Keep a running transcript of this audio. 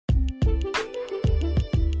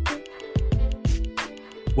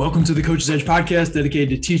Welcome to the Coach's Edge podcast, dedicated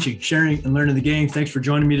to teaching, sharing, and learning the game. Thanks for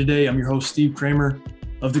joining me today. I'm your host, Steve Kramer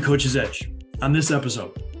of the Coach's Edge. On this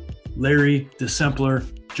episode, Larry DeSempler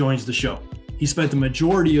joins the show. He spent the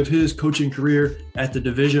majority of his coaching career at the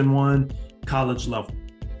Division I college level.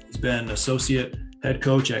 He's been an associate head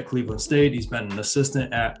coach at Cleveland State. He's been an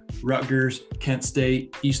assistant at Rutgers, Kent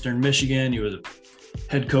State, Eastern Michigan. He was a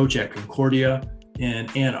head coach at Concordia in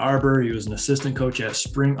Ann Arbor. He was an assistant coach at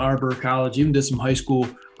Spring Arbor College, even did some high school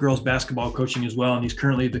girls basketball coaching as well. And he's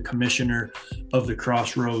currently the commissioner of the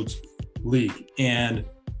Crossroads League. And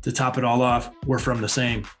to top it all off, we're from the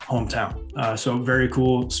same hometown. So very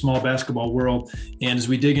cool, small basketball world. And as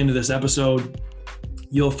we dig into this episode,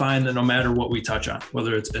 you'll find that no matter what we touch on,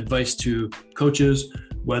 whether it's advice to coaches,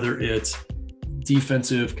 whether it's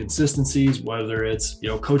defensive consistencies, whether it's,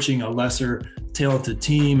 coaching a lesser talented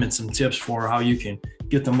team and some tips for how you can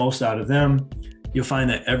get the most out of them, you'll find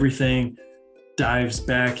that everything dives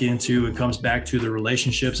back into and comes back to the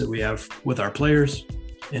relationships that we have with our players,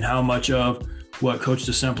 and how much of what Coach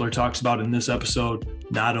DeSempler talks about in this episode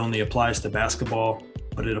not only applies to basketball,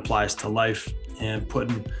 but it applies to life and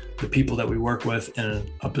putting the people that we work with in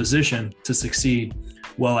a position to succeed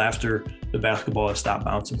well after the basketball has stopped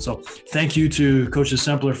bouncing. So thank you to Coach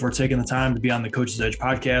DeSempler for taking the time to be on the Coach's Edge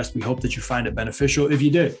podcast. We hope that you find it beneficial. If you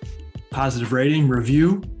did, positive rating,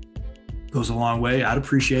 review goes a long way. I'd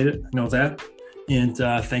appreciate it. I know that. And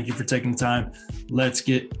thank you for taking the time. Let's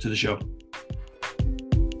get to the show.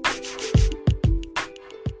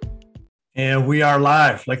 And we are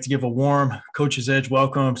live. I'd like to give a warm Coach's Edge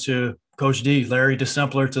welcome to Coach D, Larry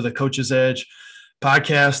DeSempler, to the Coach's Edge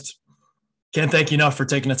podcast. Can't thank you enough for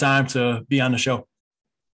taking the time to be on the show.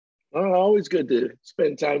 Oh, always good to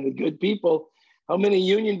spend time with good people. How many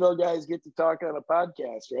Unionville guys get to talk on a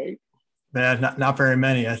podcast, right? Man, not very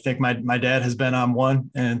many. I think my dad has been on one,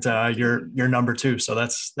 and you're number two. So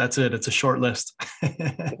that's it. It's a short list.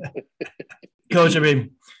 Coach, can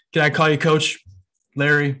I call you Coach?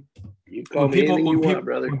 Larry? You call me anything you want,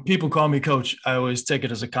 brother. When people call me Coach, I always take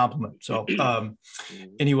it as a compliment. So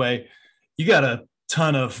anyway, you got a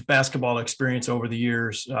ton of basketball experience over the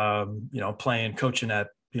years, playing, coaching at,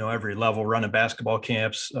 every level, running basketball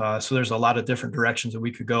camps. So there's a lot of different directions that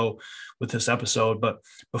we could go with this episode. But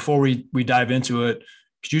before we dive into it,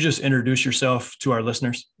 could you just introduce yourself to our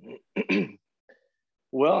listeners?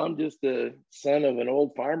 Well, I'm just the son of an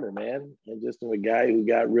old farmer, man. I'm just a guy who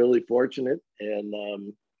got really fortunate.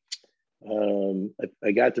 And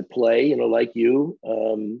I got to play, like you,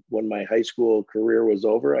 when my high school career was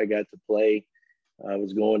over. I got to play. I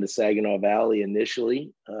was going to Saginaw Valley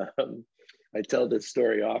initially. I tell this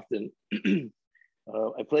story often.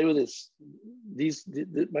 I played with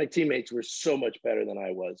my teammates were so much better than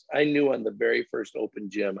I was. I knew on the very first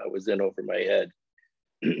open gym I was in over my head.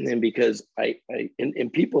 And because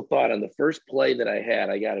and people thought on the first play that I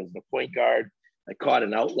had, I got as a point guard. I caught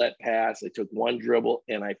an outlet pass. I took one dribble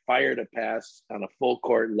and I fired a pass on a full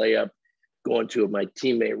court layup going to my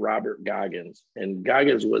teammate, Robert Goggins. And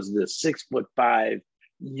Goggins was this 6'5",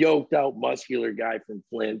 yoked out, muscular guy from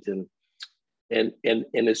Flint. And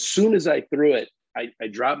as soon as I threw it, I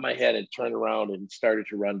dropped my head and turned around and started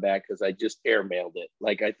to run back because I just airmailed it.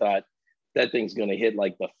 Like I thought that thing's going to hit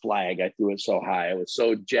like the flag. I threw it so high. I was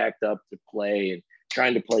so jacked up to play and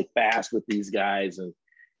trying to play fast with these guys.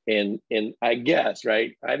 And I guess,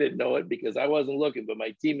 right, I didn't know it because I wasn't looking, but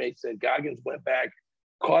my teammate said Goggins went back,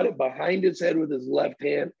 caught it behind his head with his left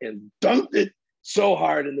hand and dunked it so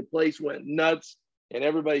hard, and the place went nuts. And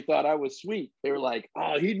everybody thought I was sweet. They were like,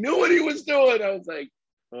 oh, he knew what he was doing. I was like,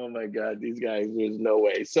 oh my God, these guys, there's no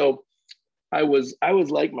way. So I was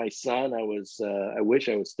like my son. I wish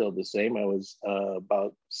I was still the same. I was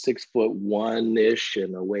about 6'1"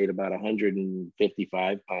 and I weighed about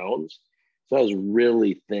 155 pounds. So I was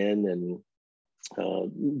really thin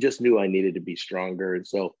and just knew I needed to be stronger. And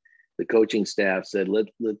so the coaching staff said,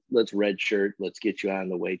 let's redshirt. Let's get you on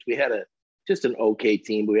the weights. We had just an okay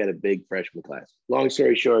team, but we had a big freshman class. Long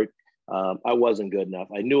story short, I wasn't good enough.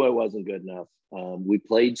 I knew I wasn't good enough. We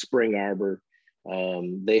played Spring Arbor.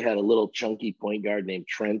 They had a little chunky point guard named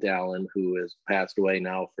Trent Allen, who has passed away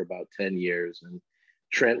now for about 10 years. And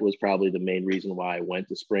Trent was probably the main reason why I went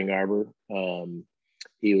to Spring Arbor.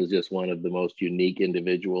 He was just one of the most unique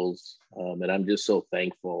individuals. And I'm just so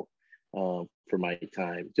thankful for my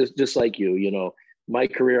time. Just like you, my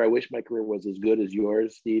career, I wish my career was as good as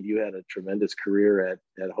yours, Steve. You had a tremendous career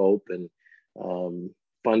at Hope, and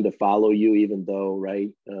fun to follow you, even though, right,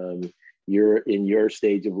 you're in your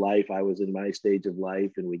stage of life. I was in my stage of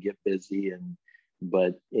life, and we get busy.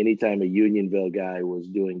 But anytime a Unionville guy was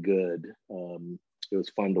doing good, it was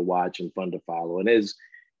fun to watch and fun to follow. And as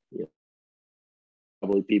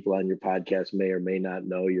probably people on your podcast may or may not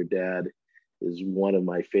know, your dad is one of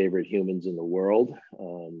my favorite humans in the world.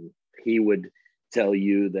 He would tell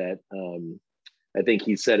you that, I think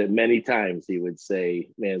he said it many times. He would say,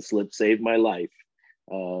 man, Slip saved my life.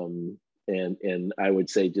 And I would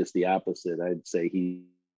say just the opposite. I'd say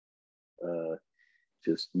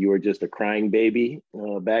you were just a crying baby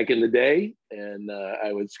back in the day. And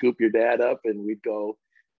I would scoop your dad up and we'd go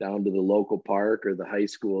down to the local park or the high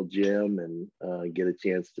school gym and get a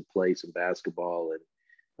chance to play some basketball.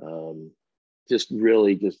 And just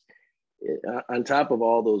really on top of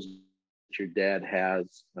all those your dad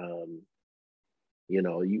has,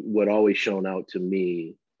 what always shown out to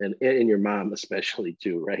me and your mom especially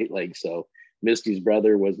too, right? Like, so Misty's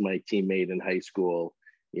brother was my teammate in high school.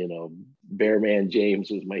 Bearman James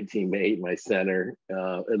was my teammate, my center,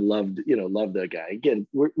 and loved that guy. Again,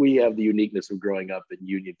 we have the uniqueness of growing up in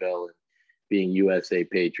Unionville and being USA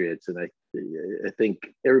Patriots. And I think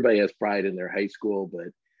everybody has pride in their high school,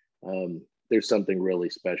 but there's something really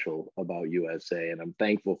special about USA, and I'm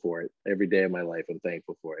thankful for it. Every day of my life, I'm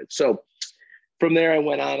thankful for it. So from there, I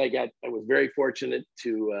went on. I was very fortunate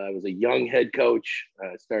I was a young head coach.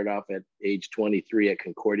 I started off at age 23 at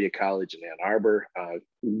Concordia College in Ann Arbor,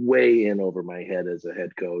 way in over my head as a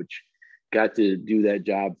head coach. Got to do that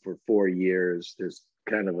job for 4 years. There's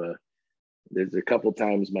a couple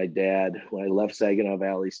times my dad, when I left Saginaw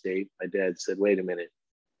Valley State, my dad said, wait a minute,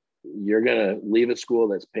 you're going to leave a school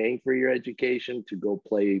that's paying for your education to go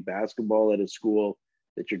play basketball at a school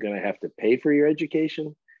that you're going to have to pay for your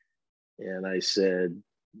education? And I said,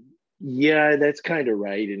 yeah, that's kind of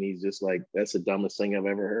right. And he's just like, that's the dumbest thing I've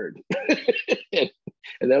ever heard.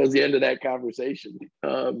 and that was the end of that conversation.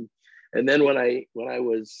 And then when I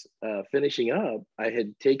was finishing up, I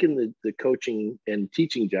had taken the coaching and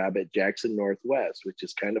teaching job at Jackson Northwest, which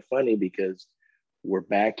is kind of funny because we're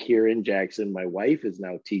back here in Jackson. My wife is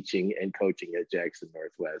now teaching and coaching at Jackson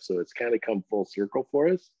Northwest. So it's kind of come full circle for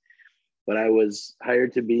us. But I was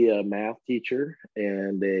hired to be a math teacher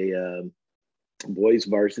and a boys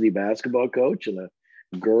varsity basketball coach and a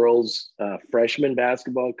girls freshman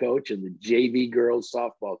basketball coach and the JV girls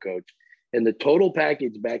softball coach. And the total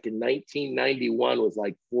package back in 1991 was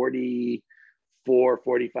like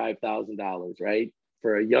 $45,000, right?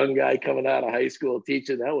 For a young guy coming out of high school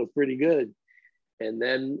teaching, that was pretty good. And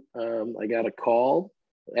then I got a call.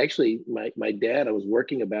 Actually, my dad, I was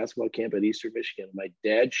working a basketball camp at Eastern Michigan. My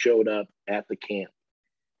dad showed up at the camp.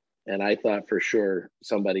 And I thought for sure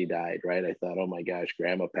somebody died, right? I thought, oh my gosh,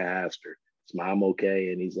 grandma passed or is mom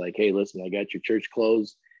okay? And he's like, hey, listen, I got your church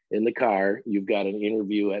clothes in the car. You've got an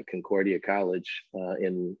interview at Concordia College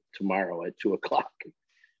tomorrow at 2:00.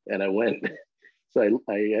 And I went. So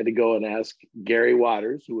I had to go and ask Gary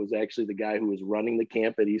Waters, who was actually the guy who was running the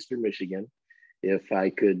camp at Eastern Michigan, if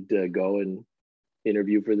I could go and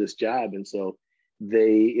interview for this job. And so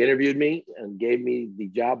they interviewed me and gave me the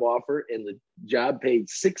job offer, and the job paid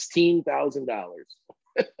 $16,000.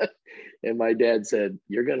 And my dad said,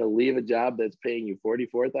 you're going to leave a job that's paying you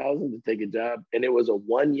 $44,000 to take a job? And it was a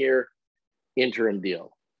 1-year interim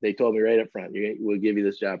deal. They told me right up front, we'll give you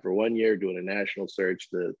this job for 1 year, doing a national search.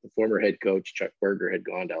 The former head coach, Chuck Berger, had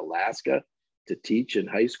gone to Alaska to teach in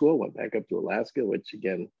high school, went back up to Alaska, which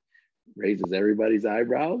again raises everybody's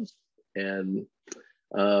eyebrows. And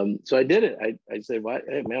so I did it. I said, why,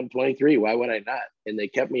 hey, man, I'm 23. Why would I not? And they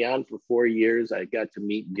kept me on for 4 years. I got to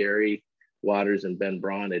meet Gary Waters and Ben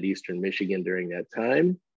Braun at Eastern Michigan during that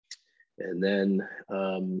time. And then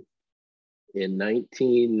in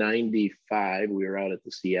 1995, we were out at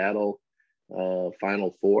the Seattle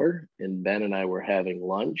Final Four, and Ben and I were having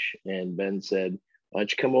lunch. And Ben said, why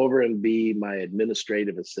don't you come over and be my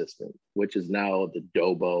administrative assistant, which is now the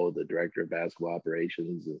DOBO, the director of basketball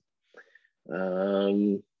operations.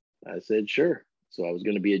 I said, sure. So I was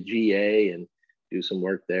going to be a GA and do some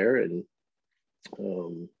work there, and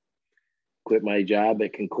quit my job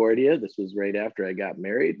at Concordia. This was right after I got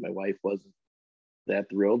married. My wife wasn't that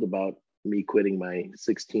thrilled about me quitting my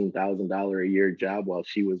 $16,000 a year job while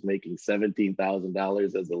she was making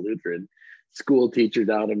 $17,000 as a Lutheran school teacher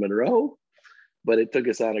down in Monroe. But it took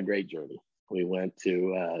us on a great journey. We went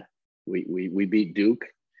to, we beat Duke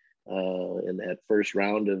in that first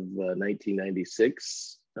round of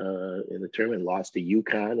 1996 in the tournament, lost to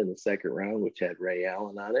UConn in the second round, which had Ray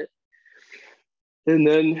Allen on it. And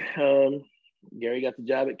then Gary got the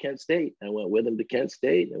job at Kent State. I went with him to Kent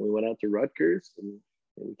State, and we went out to Rutgers, and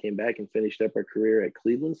we came back and finished up our career at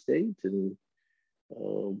Cleveland State. And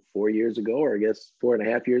 4 years ago, or I guess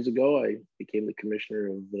 4.5 years ago, I became the commissioner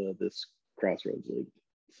of this Crossroads League.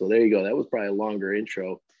 So there you go. That was probably a longer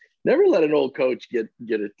intro. Never let an old coach get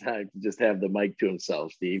a time to just have the mic to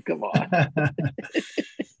himself, Steve. Come on.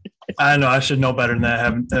 I know I should know better than that.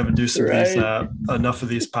 Haven't do some Right. of these enough of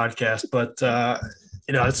these podcasts, but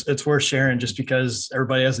it's worth sharing just because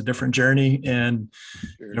everybody has a different journey, and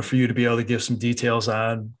Sure. for you to be able to give some details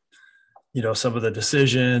on some of the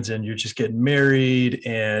decisions, and you're just getting married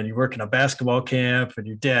and you work in a basketball camp and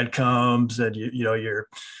your dad comes and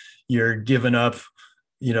you're giving up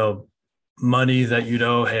money that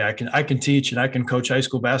hey, I can teach and I can coach high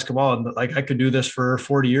school basketball, and like I could do this for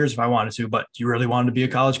 40 years if I wanted to, but you really wanted to be a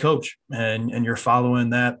college coach, and you're following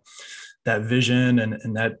that vision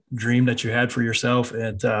and that dream that you had for yourself.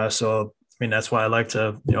 And so I mean, that's why I like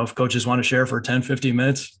to, if coaches want to share for 10, 15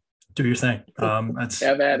 minutes, do your thing. That's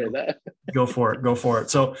Have at it. Go for it.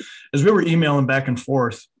 So as we were emailing back and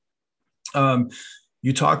forth,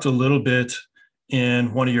 you talked a little bit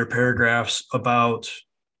in one of your paragraphs about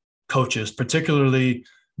coaches, particularly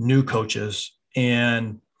new coaches,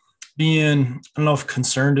 and being, I don't know if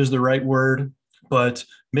concerned is the right word, but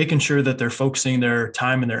making sure that they're focusing their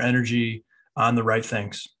time and their energy on the right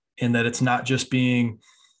things, and that it's not just being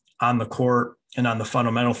on the court and on the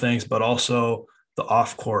fundamental things, but also the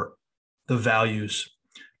off court, the values,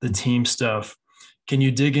 the team stuff. Can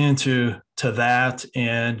you dig into that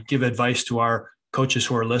and give advice to our coaches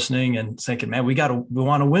who are listening and thinking, man, we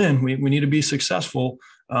want to win. We need to be successful,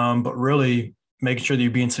 but really making sure that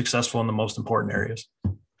you're being successful in the most important areas.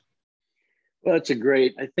 Well,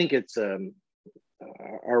 I think it's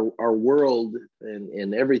our world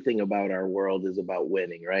and everything about our world is about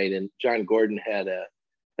winning, right? And John Gordon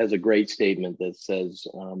has a great statement that says,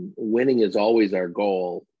 winning is always our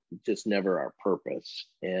goal, just never our purpose.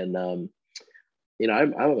 And,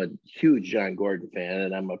 I'm a huge John Gordon fan,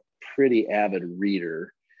 and I'm a pretty avid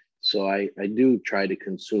reader. So I do try to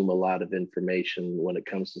consume a lot of information when it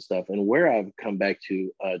comes to stuff. And where I've come back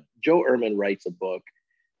to, Joe Ehrmann writes a book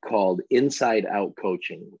called Inside Out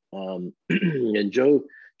Coaching. And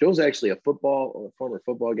Joe's actually a former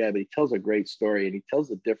football guy, but he tells a great story, and he tells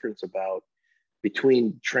the difference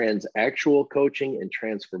between transactional coaching and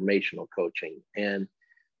transformational coaching. And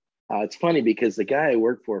it's funny because the guy I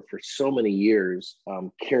worked for so many years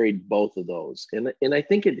carried both of those. And I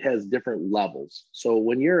think it has different levels. So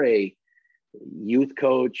when you're a youth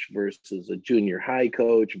coach versus a junior high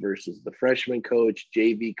coach versus the freshman coach,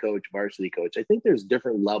 JV coach, varsity coach, I think there's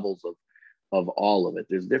different levels of all of it.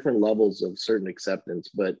 There's different levels of certain acceptance.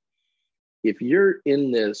 But if you're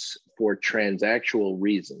in this for transactional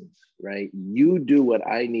reasons, right, you do what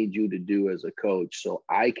I need you to do as a coach so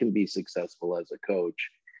I can be successful as a coach,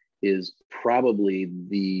 is probably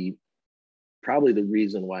the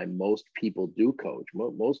reason why most people do coach.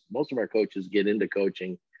 Most of our coaches get into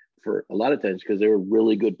coaching for a lot of times because they were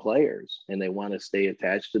really good players and they want to stay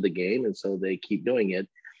attached to the game, and so they keep doing it.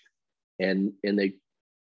 And they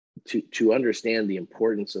to understand the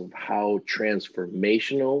importance of how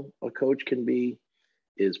transformational a coach can be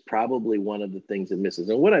is probably one of the things it misses.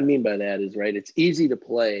 And what I mean by that is, right, it's easy to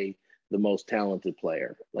play the most talented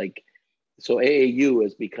player. So AAU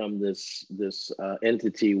has become this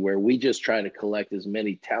entity where we just try to collect as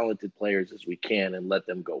many talented players as we can and let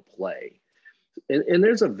them go play. And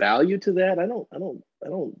there's a value to that. I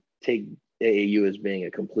don't take AAU as being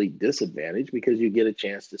a complete disadvantage, because you get a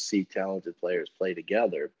chance to see talented players play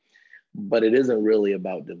together, but it isn't really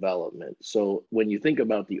about development. So when you think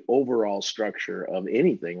about the overall structure of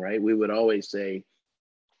anything, right, we would always say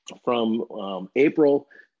from April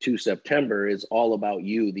to September is all about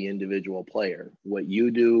you, the individual player. What you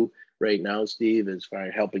do right now, Steve, is for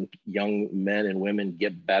helping young men and women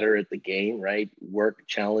get better at the game, right? Work,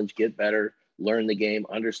 challenge, get better, learn the game,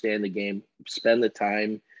 understand the game, spend the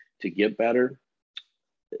time to get better.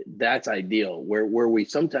 That's ideal. Where we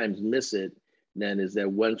sometimes miss it then is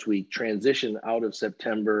that once we transition out of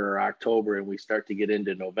September or October and we start to get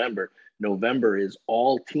into November is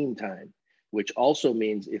all team time, which also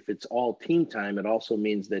means if it's all team time, it also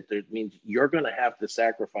means that means you're going to have to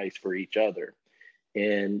sacrifice for each other.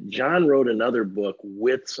 And John wrote another book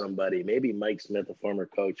with somebody, maybe Mike Smith, a former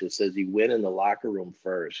coach, that says you win in the locker room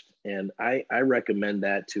first. And I recommend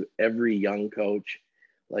that to every young coach.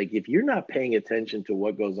 Like, if you're not paying attention to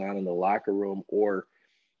what goes on in the locker room, or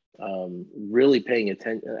really paying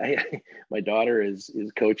attention. My daughter is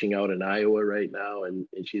coaching out in Iowa right now, and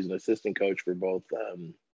she's an assistant coach for both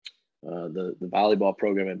the volleyball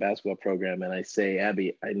program and basketball program. And I say,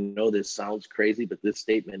 Abby, I know this sounds crazy, but this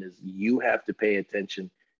statement is, you have to pay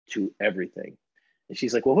attention to everything. And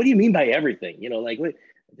she's like, well, what do you mean by everything? What?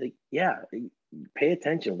 Yeah, pay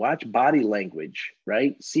attention, watch body language,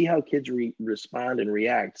 right? See how kids respond and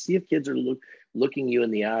react. See if kids are looking you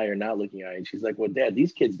in the eye or not looking in the eye. And she's like, well, Dad,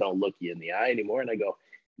 these kids don't look you in the eye anymore. And I go,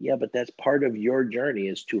 yeah, but that's part of your journey,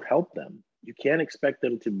 is to help them. You can't expect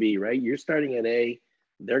them to be, right? You're starting at A,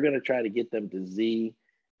 they're going to try to get them to Z,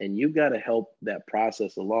 and you've got to help that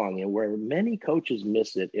process along. And where many coaches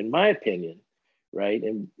miss it, in my opinion, right,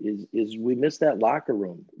 and is we miss that locker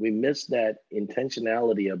room. We miss that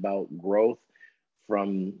intentionality about growth,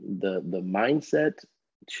 from the mindset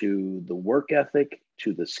to the work ethic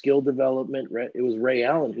to the skill development. Right? It was Ray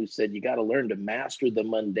Allen who said, you got to learn to master the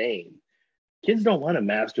mundane. Kids don't want to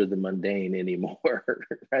master the mundane anymore,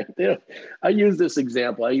 right? I use this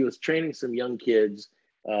example. I was training some young kids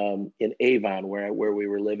in Avon, where we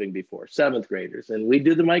were living before, 7th graders. And we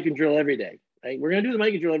did the mic and drill every day, right? We're going to do the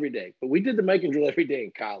mic and drill every day, but we did the mic and drill every day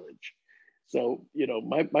in college. So,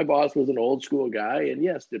 my boss was an old school guy. And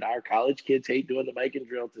yes, did our college kids hate doing the mic and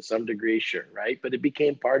drill? To some degree? Sure, right? But it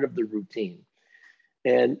became part of the routine.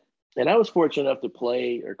 And I was fortunate enough to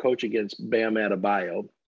play or coach against Bam Adebayo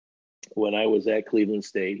when I was at Cleveland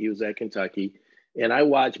State. He was at Kentucky. And I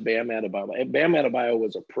watched Bam Adebayo. And Bam Adebayo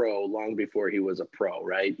was a pro long before he was a pro,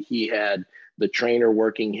 right? He had the trainer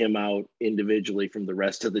working him out individually from the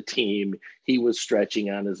rest of the team. He was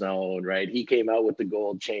stretching on his own, right? He came out with the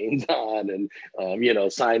gold chains on and,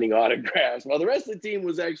 signing autographs while the rest of the team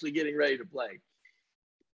was actually getting ready to play.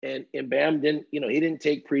 And Bam didn't, he didn't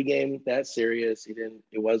take pregame that serious. And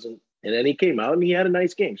then he came out and he had a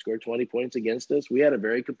nice game, scored 20 points against us. We had a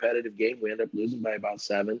very competitive game. We ended up losing by about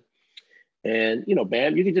 7. And,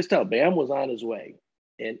 Bam, you could just tell Bam was on his way.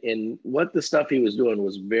 And what the stuff he was doing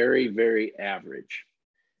was very, very average.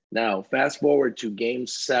 Now, fast forward to game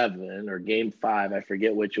 7 or game 5, I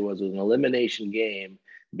forget which it was an elimination game.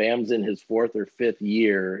 Bam's in his 4th or 5th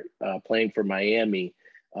year playing for Miami.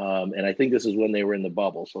 And I think this is when they were in the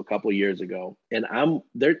bubble, so a couple of years ago. And I'm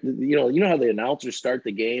there, how the announcers start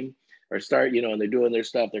the game or start, and they're doing their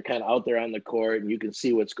stuff. They're kind of out there on the court, and you can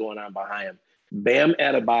see what's going on behind them. Bam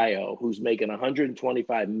Adebayo, who's making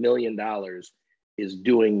 $125 million, is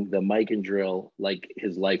doing the mic and drill like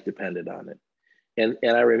his life depended on it. And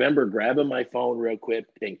I remember grabbing my phone real quick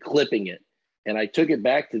and clipping it. And I took it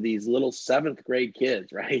back to these little 7th grade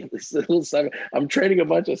kids, right? I'm training a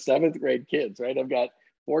bunch of 7th grade kids, right? I've got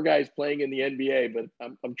 4 guys playing in the NBA, but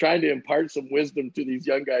I'm trying to impart some wisdom to these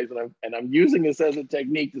young guys. And I'm using this as a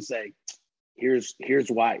technique to say, here's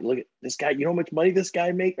why. Look at this guy. You know how much money this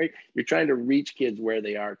guy makes, right? You're trying to reach kids where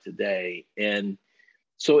they are today. And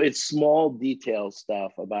so it's small detail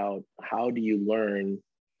stuff about how do you learn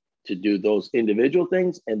to do those individual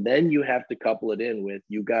things. And then you have to couple it in with,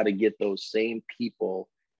 you got to get those same people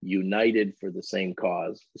united for the same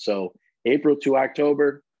cause. So April to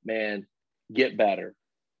October, man, get better,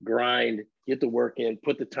 grind, get the work in,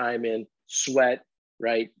 put the time in, sweat,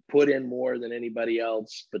 right? Put in more than anybody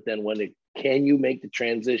else. But then can you make the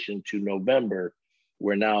transition to November,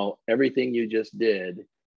 where now everything you just did,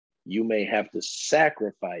 you may have to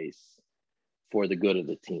sacrifice for the good of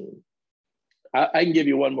the team. I can give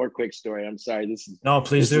you one more quick story. I'm sorry.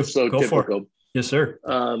 Please do. So go typical. For it. Yes, sir.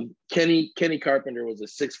 Kenny Carpenter was a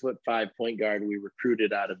 6'5" point guard we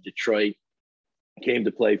recruited out of Detroit. Came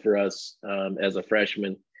to play for us as a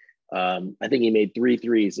freshman. I think he made 3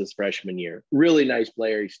 threes his freshman year. Really nice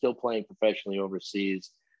player. He's still playing professionally overseas.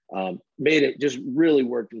 Just really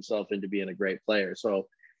worked himself into being a great player. So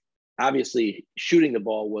obviously shooting the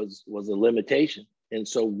ball was a limitation. And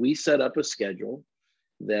so we set up a schedule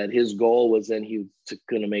that his goal was then he was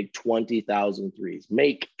going to make 20,000 threes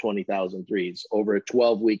over a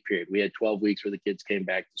 12-week period. We had 12 weeks where the kids came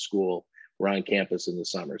back to school. We're on campus in the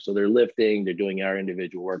summer. So they're lifting, they're doing our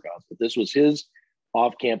individual workouts, but this was his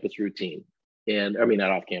off-campus routine. And I mean,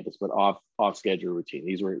 not off campus, but off schedule routine.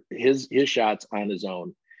 These were his shots on his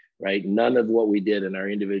own, right? None of what we did in our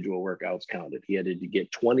individual workouts counted. He had to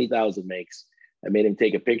get 20,000 makes. I made him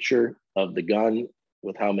take a picture of the gun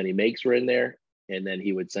with how many makes were in there. And then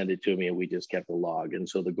he would send it to me and we just kept a log. And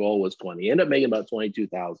so the goal was 20. He ended up making about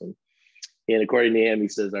 22,000. And according to him, he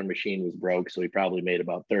says our machine was broke. So he probably made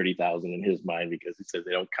about 30,000 in his mind, because he says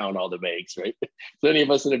they don't count all the makes, right? So any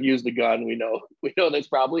of us that have used the gun, we know that's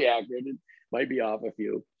probably accurate. It might be off a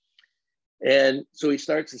few. And so he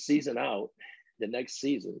starts the season out, the next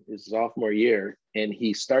season, his sophomore year, and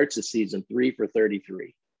he starts the season 3 for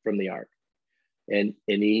 33 from the arc. And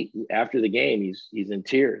he, after the game, he's in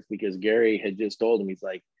tears because Gary had just told him, he's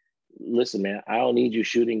like, listen, man, I don't need you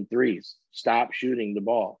shooting threes. Stop shooting the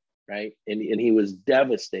ball, right? And he was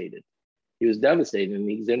devastated. He was devastated. And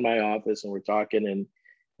he's in my office and we're talking,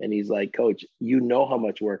 and he's like, Coach, you know how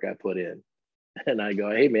much work I put in. And I go,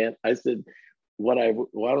 hey, man, I said, what I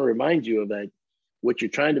want to remind you of that, what you're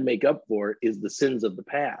trying to make up for is the sins of the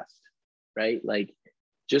past, right? Like,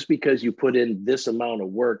 just because you put in this amount of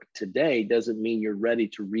work today doesn't mean you're ready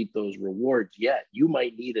to reap those rewards yet. You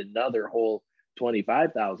might need another whole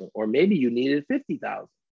 25,000, or maybe you needed 50,000,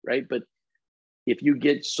 right? But if you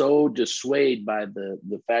get so dissuaded by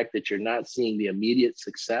the fact that you're not seeing the immediate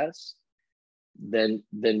success, then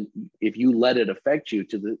if you let it affect you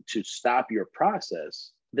to stop your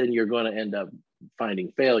process, then you're going to end up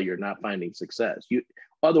finding failure, not finding success.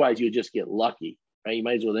 Otherwise you just get lucky, right? You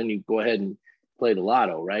might as well then you go ahead and play the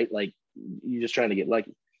lotto, right? Like, you're just trying to get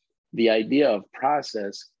lucky. The idea of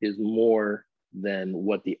process is more than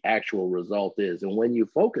what the actual result is. And when you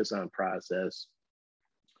focus on process,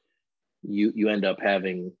 you end up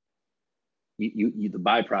having the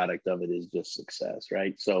byproduct of it is just success,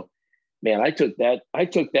 right? So, man, I took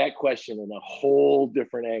that question in a whole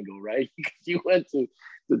different angle, right? You went to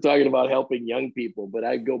talking about helping young people, but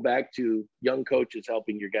I go back to young coaches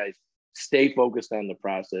helping your guys stay focused on the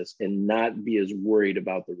process and not be as worried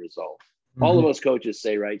about the result. Mm-hmm. All of us coaches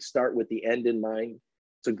say, right, start with the end in mind.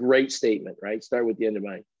 It's a great statement, right? Start with the end in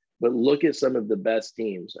mind. But look at some of the best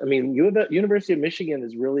teams. I mean, University of Michigan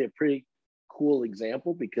is really a pretty cool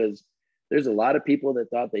example, because there's a lot of people that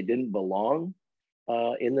thought they didn't belong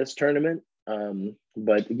in this tournament.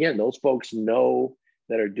 But again, those folks know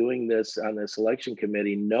that are doing this on the selection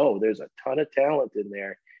committee know there's a ton of talent in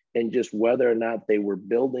there, and just whether or not they were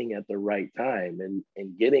building at the right time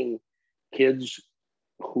and getting kids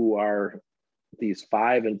who are these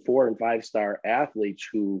 5 and 4 and 5-star athletes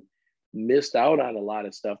who missed out on a lot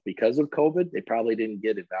of stuff because of COVID. They probably didn't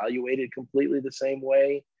get evaluated completely the same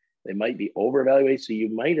way. They might be over-evaluated. So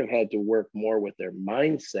you might have had to work more with their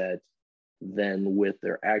mindset than with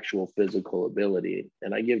their actual physical ability.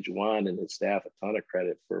 And I give Juwan and his staff a ton of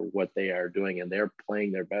credit for what they are doing, and they're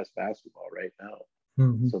playing their best basketball right now.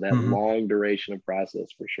 Mm-hmm. So that long duration of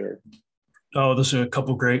process for sure. Oh, those are a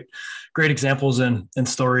couple great examples and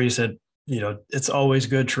stories that, it's always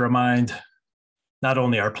good to remind not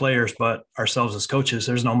only our players, but ourselves as coaches,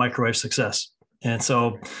 there's no microwave success. And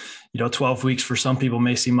so, 12 weeks for some people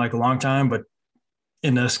may seem like a long time, but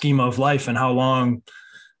in the scheme of life and how long,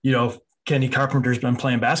 Kenny Carpenter's been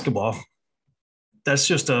playing basketball, that's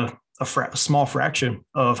just a small fraction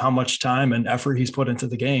of how much time and effort he's put into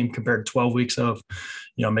the game compared to 12 weeks of,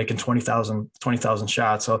 making 20,000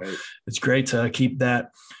 shots. So right. It's great to keep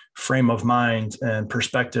that frame of mind and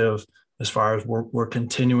perspective as far as we're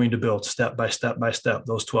continuing to build step by step by step.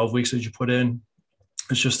 Those 12 weeks that you put in,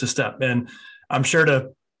 it's just a step. And I'm sure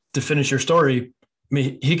to finish your story, I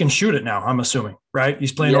mean, he can shoot it now, I'm assuming, right?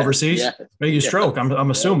 He's playing overseas, making a stroke.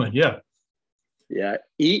 I'm assuming. Yeah. Yeah.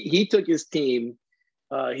 He took his team,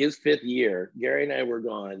 his 5th year. Gary and I were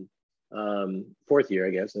gone, 4th year,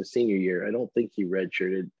 I guess, his senior year. I don't think he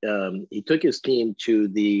redshirted. He took his team to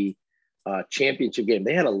the championship game.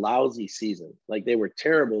 They had a lousy season. Like, they were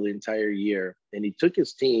terrible the entire year. And he took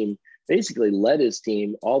his team, basically led his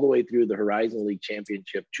team all the way through the Horizon League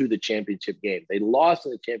championship to the championship game. They lost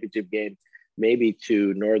in the championship game, maybe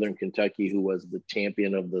to Northern Kentucky, who was the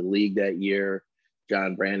champion of the league that year.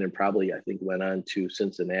 John Brandon probably, I think, went on to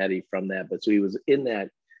Cincinnati from that. But so he was in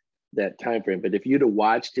that time frame. But if you'd have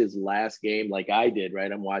watched his last game like I did,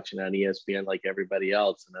 right? I'm watching on ESPN like everybody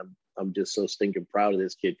else, and I'm just so stinking proud of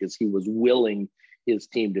this kid, because he was willing his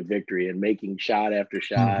team to victory and making shot after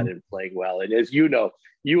shot and playing well. And as you know,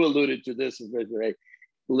 you alluded to this, right?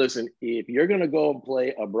 Listen, if you're going to go and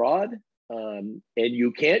play abroad and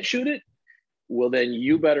you can't shoot it, well, then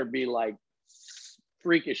you better be like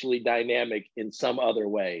freakishly dynamic in some other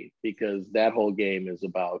way, because that whole game is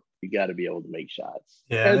about, you got to be able to make shots.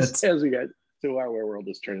 Yeah, as we got to our world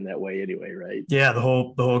is turning that way anyway, right? Yeah, the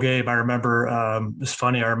whole game. I remember it's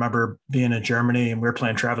funny. I remember being in Germany and we were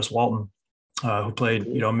playing Travis Walton, who played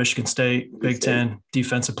Michigan State, Big Ten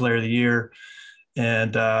Defensive Player of the Year.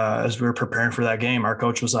 And as we were preparing for that game, our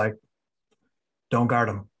coach was like, "Don't guard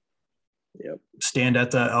him. Yep. Stand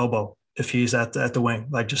at the elbow if he's at the wing.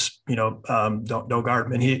 Like, just don't guard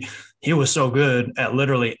him." And he was so good at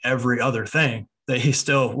literally every other thing that he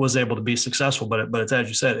still was able to be successful. But it's, as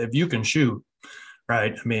you said, if you can shoot,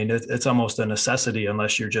 right? I mean, it's almost a necessity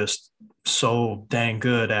unless you're just so dang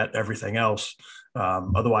good at everything else.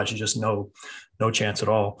 Otherwise, you just no chance at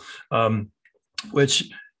all.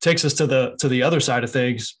 Which takes us to the other side of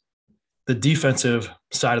things, the defensive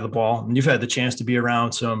side of the ball. And you've had the chance to be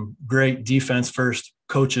around some great defense first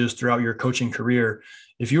coaches throughout your coaching career.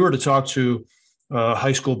 If you were to talk to a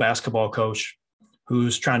high school basketball coach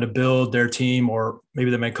who's trying to build their team, or maybe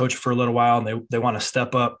they've been coaching for a little while and they want to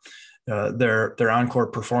step up their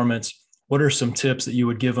on-court performance, what are some tips that you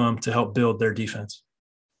would give them to help build their defense?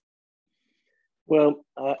 Well,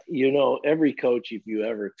 every coach, if you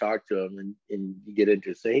ever talk to them and you get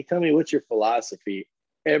into it, say, hey, tell me what's your philosophy?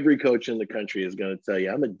 Every coach in the country is going to tell you,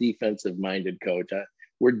 I'm a defensive minded coach.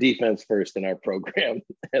 We're defense first in our program.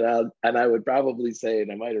 And I would probably say,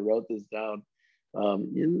 and I might have wrote this down,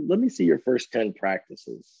 let me see your first 10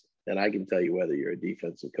 practices. And I can tell you whether you're a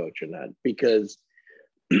defensive coach or not. Because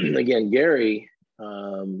again, Gary,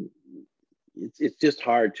 it's just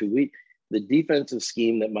hard the defensive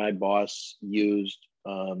scheme that my boss used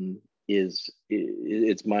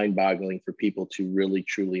it's mind-boggling for people to really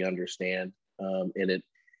truly understand, and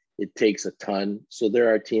it takes a ton. So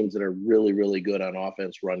there are teams that are really, really good on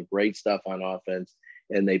offense, run great stuff on offense,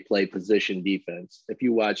 and they play position defense. If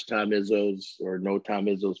you watch Tom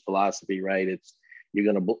Izzo's philosophy, right,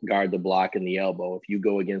 you're going to guard the block and the elbow. If you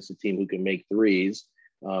go against a team who can make threes,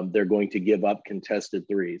 they're going to give up contested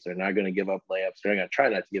threes. They're not going to give up layups. They're going to try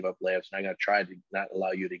not to give up layups. They're going to try to not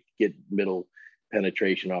allow you to get middle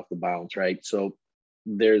penetration off the bounce, right? So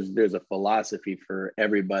there's a philosophy for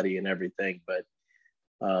everybody and everything, but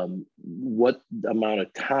what amount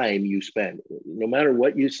of time you spend, no matter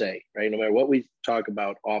what you say, right? No matter what we talk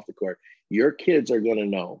about off the court, your kids are going to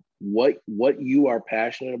know what you are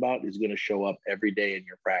passionate about is going to show up every day in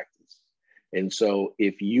your practice. And so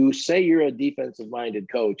if you say you're a defensive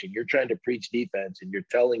minded coach and you're trying to preach defense and you're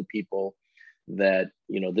telling people that,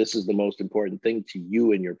 this is the most important thing to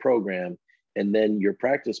you in your program, and then your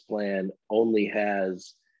practice plan only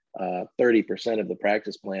has 30% of the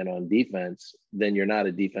practice plan on defense, then you're not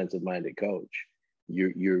a defensive minded coach.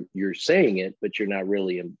 You're saying it, but you're not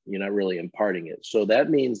really imparting it. So that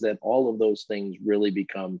means that all of those things really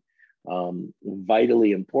become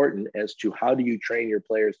vitally important as to how do you train your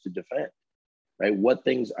players to defend. Right? What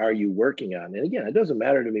things are you working on? And again, it doesn't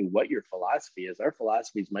matter to me what your philosophy is. Our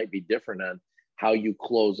philosophies might be different on how you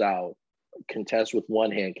close out, contest with one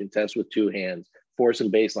hand, contest with two hands, force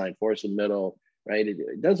and baseline, force and middle, right?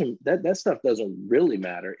 It doesn't, that stuff doesn't really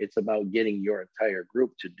matter. It's about getting your entire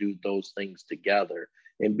group to do those things together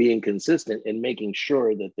and being consistent and making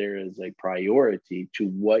sure that there is a priority to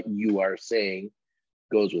what you are saying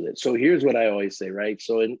goes with it. So here's what I always say, right?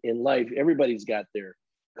 So in life, everybody's got their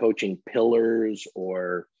coaching pillars,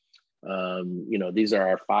 or these are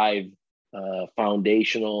our 5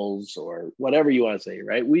 foundationals, or whatever you want to say,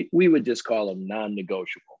 right? We would just call them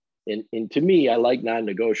non-negotiable. And to me, I like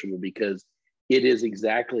non-negotiable because it is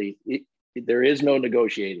exactly it. There is no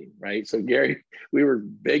negotiating, right? So Gary, we were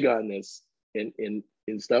big on this in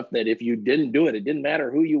stuff that if you didn't do it, it didn't matter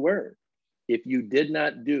who you were. If you did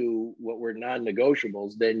not do what were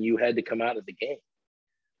non-negotiables, then you had to come out of the game.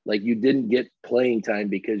 Like, you didn't get playing time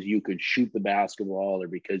because you could shoot the basketball, or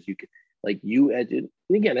because you could, again,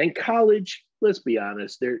 in college, let's be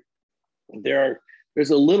honest, there's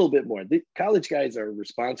a little bit more. The college guys are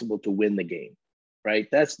responsible to win the game, right?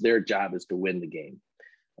 That's their job, is to win the game.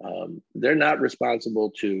 They're not responsible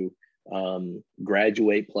to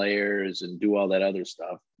graduate players and do all that other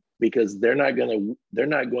stuff, because they're not going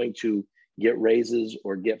to get raises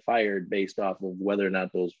or get fired based off of whether or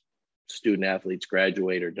not those student athletes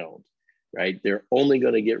graduate or don't, right? They're only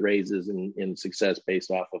going to get raises in success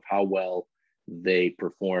based off of how well they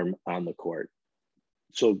perform on the court.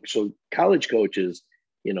 So college coaches,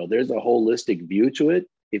 there's a holistic view to it.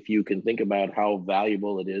 If you can think about how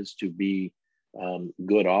valuable it is to be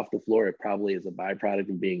good off the floor, it probably is a byproduct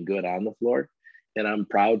of being good on the floor. And I'm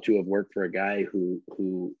proud to have worked for a guy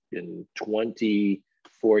who in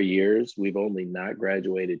 24 years, we've only not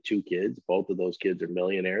graduated 2 kids. Both of those kids are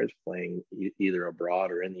millionaires playing either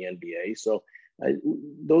abroad or in the NBA. So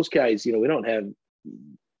those guys, we don't have,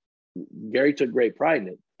 Gary took great pride in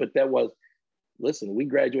it, but we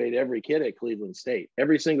graduated every kid at Cleveland State.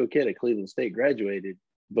 Every single kid at Cleveland State graduated,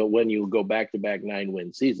 but when you go back-to-back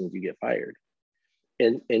 9-win seasons, you get fired.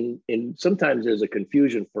 And sometimes there's a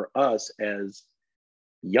confusion for us as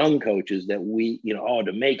young coaches that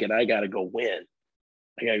to make it, I got to go win.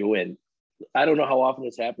 I don't know how often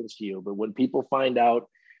this happens to you, but when people find out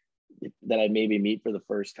that I maybe meet for the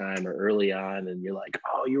first time or early on, and you're like,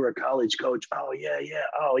 oh, you were a college coach. Oh yeah.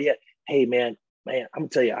 Oh yeah. Hey man, I'm gonna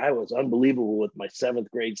tell you, I was unbelievable with my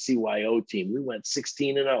 7th grade CYO team. We went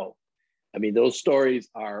 16-0. I mean, those stories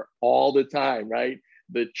are all the time, right?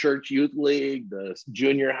 The church youth league, the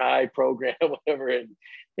junior high program, whatever.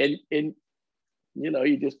 And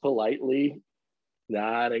you just politely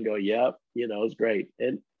nod and go, yep, it's great.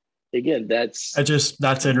 And again,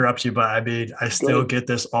 not to interrupt you, but I still get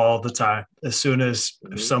this all the time. As soon as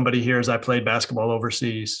if somebody hears I played basketball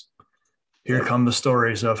overseas, here come the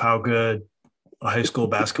stories of how good a high school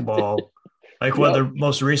basketball Like the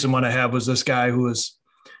most recent one I had was this guy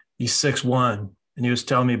he's 6'1", and he was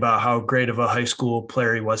telling me about how great of a high school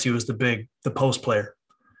player he was. He was the post player.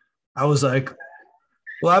 I was like,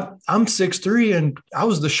 well, I'm 6'3", and I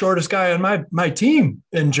was the shortest guy on my team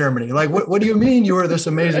in Germany. Like, what do you mean you were this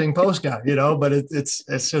amazing post guy? But it's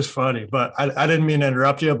just funny. But I didn't mean to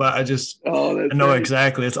interrupt you, but I know right.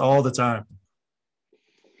 exactly. It's all the time.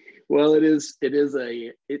 Well, it's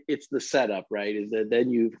the setup, right? Is that then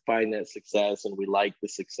you find that success, and we like the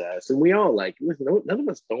success, and we all like. Listen, none of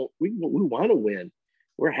us don't. We want to win.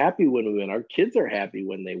 We're happy when we win. Our kids are happy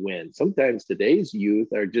when they win. Sometimes today's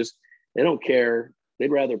youth are just, they don't care. They'd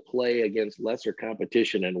rather play against lesser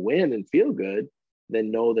competition and win and feel good than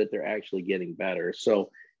know that they're actually getting better.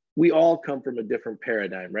 So we all come from a different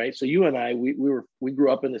paradigm, right? So you and I, we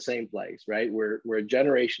grew up in the same place, right? We're a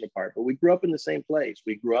generation apart, but we grew up in the same place.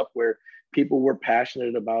 We grew up where people were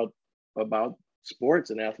passionate about sports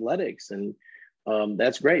and athletics, and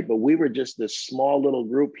that's great. But we were just this small little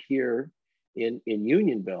group here in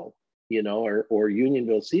Unionville, or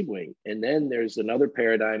Unionville Seawing. And then there's another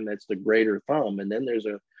paradigm that's the greater thumb, and then there's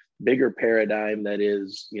a bigger paradigm that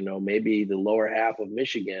is, maybe the lower half of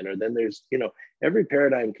Michigan, or then there's, every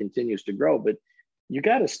paradigm continues to grow, but you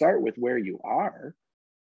got to start with where you are.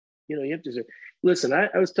 You have to say, listen, I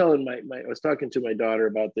was telling I was talking to my daughter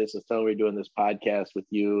about this. I was telling her we're doing this podcast with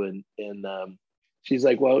you, and she's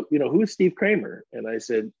like, well, who's Steve Kramer? And I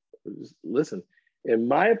said, listen, in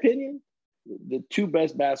my opinion, the two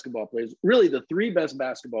best basketball players, really the three best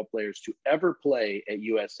basketball players to ever play at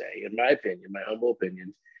USA, in my opinion, my humble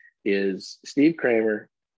opinion, is Steve Kramer,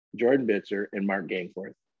 Jordan Bitzer, and Mark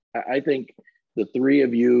Gameforth. I think the three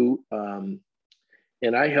of you,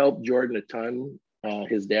 and I helped Jordan a ton.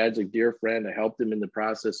 His dad's a dear friend. I helped him in the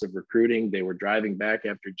process of recruiting. They were driving back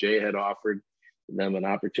after Jay had offered them an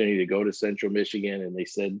opportunity to go to Central Michigan, and they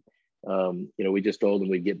said, we just told him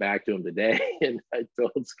we'd get back to him today. And I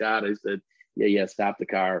told Scott, I said, yeah, stop the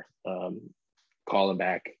car, call him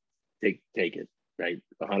back, take it, right?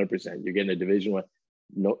 100%. You're getting a Division I.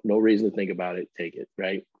 No reason to think about it. Take it,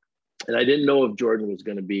 right? And I didn't know if Jordan was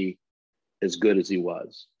going to be as good as he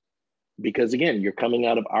was, because again, you're coming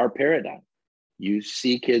out of our paradigm. You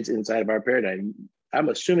see kids inside of our paradigm. I'm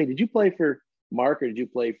assuming, did you play for Mark or did you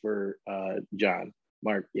play for John?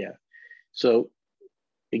 Mark, yeah. So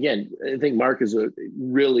again, I think Mark is a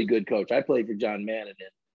really good coach. I played for John Mananen,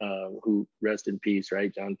 who, rest in peace,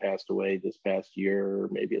 right? John passed away this past year,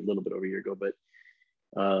 maybe a little bit over a year ago, but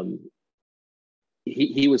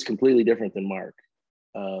he was completely different than Mark.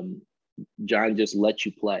 John just let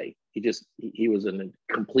you play. He was a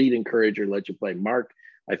complete encourager, let you play. Mark,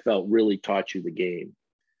 I felt, really taught you the game.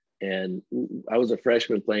 And I was a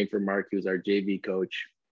freshman playing for Mark. He was our JV coach.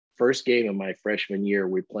 First game of my freshman year,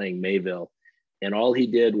 we're playing Mayville. And all he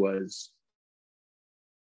did was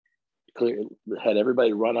had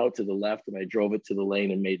everybody run out to the left, and I drove it to the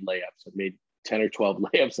lane and made layups. I made 10 or 12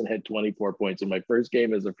 layups and had 24 points in my first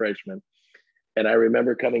game as a freshman. And I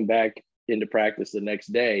remember coming back into practice the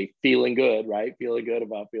next day, feeling good, right?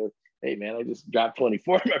 Hey man, I just dropped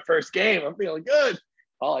 24 in my first game. I'm feeling good.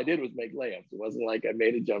 All I did was make layups. It wasn't like I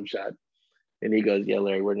made a jump shot. And he goes, yeah,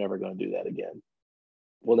 Larry, we're never going to do that again.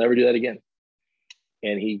 We'll never do that again.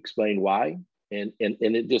 And he explained why. And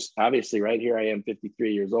it just, obviously, right here I am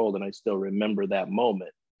 53 years old, and I still remember that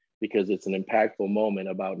moment, because it's an impactful moment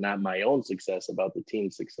about not my own success, about the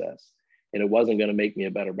team's success. And it wasn't going to make me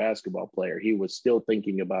a better basketball player. He was still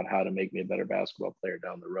thinking about how to make me a better basketball player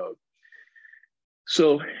down the road.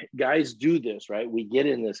 So guys do this, right? We get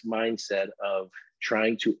in this mindset of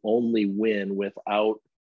trying to only win without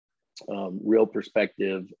real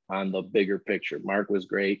perspective on the bigger picture. Mark was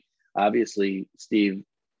great. Obviously, Steve,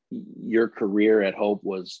 your career at Hope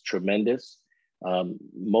was tremendous.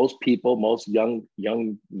 Most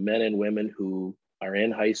young men and women who are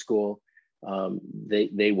in high school,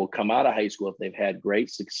 they will come out of high school if they've had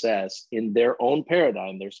great success in their own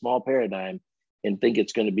paradigm, their small paradigm, and think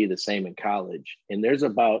it's going to be the same in college. And there's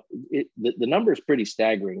the number is pretty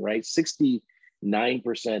staggering, right? 69%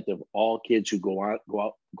 of all kids who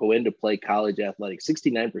go in to play college athletics,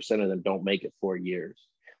 69% of them don't make it 4 years.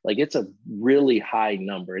 Like, it's a really high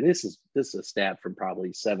number. And this is a stat from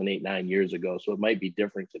probably 7, 8, 9 years ago. So it might be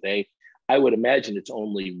different today. I would imagine it's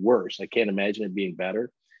only worse. I can't imagine it being better.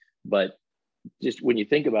 But just when you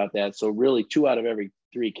think about that, so really 2 out of every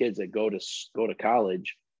 3 kids that go to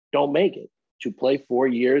college don't make it. To play 4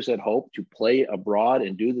 years at Hope, to play abroad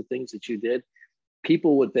and do the things that you did,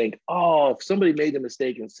 people would think, oh, if somebody made the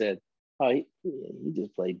mistake and said, oh, he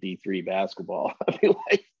just played D3 basketball, I'd be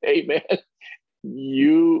like, hey, man,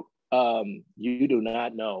 you do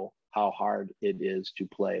not know how hard it is to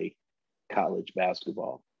play college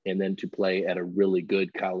basketball and then to play at a really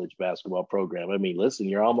good college basketball program. I mean, listen,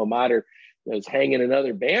 your alma mater is hanging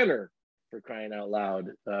another banner, for crying out loud,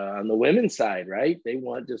 on the women's side, right? They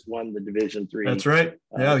just won the Division III. That's right.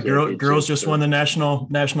 Yeah, girls just won the national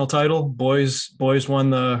title. Boys won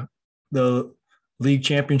the league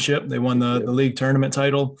championship. They won the league tournament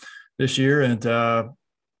title this year. And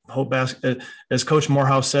Hope as Coach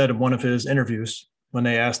Morehouse said in one of his interviews, when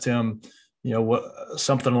they asked him,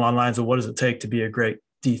 something along the lines of what does it take to be a great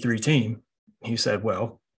D3 team, he said,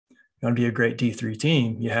 well, you want to be a great D3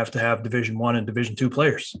 team, you have to have Division I and Division II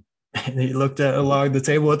players. And he looked along the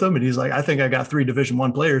table with them and he's like, I think I got 3 Division I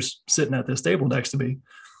players sitting at this table next to me.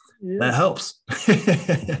 Yeah. That helps.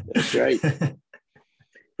 That's right.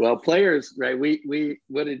 Well, players, right? We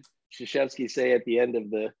what did Krzyzewski say at the end of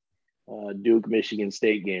the Duke Michigan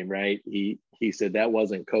State game, right? He said that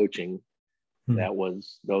wasn't coaching. That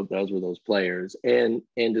was those were those players. And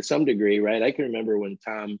to some degree, right? I can remember when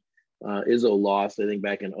Tom Izzo lost, I think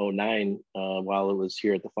back in 2009, while it was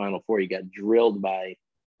here at the Final Four, he got drilled by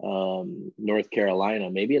North Carolina,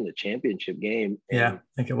 maybe in the championship game. Yeah, I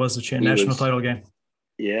think it was the national title game.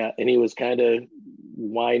 Yeah, and he was kind of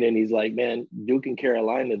whining. He's like, man, Duke and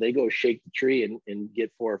Carolina, they go shake the tree and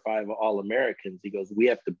get 4 or 5 All-Americans. He goes, we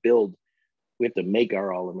have to make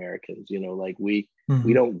our All-Americans, like we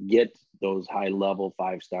don't get those high-level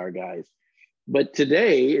 5-star guys. But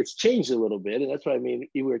today it's changed a little bit. And that's what I mean.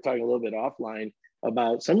 We were talking a little bit offline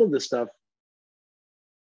about some of the stuff.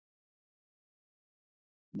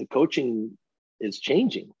 The coaching is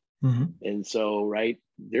changing. And so, right,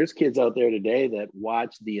 there's kids out there today that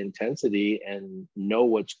watch the intensity and know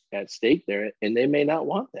what's at stake there, and they may not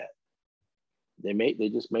want that. They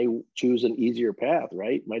just may choose an easier path,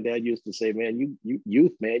 right? My dad used to say, man, you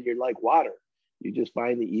youth, man, you're like water. You just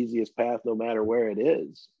find the easiest path no matter where it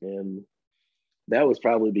is. And that was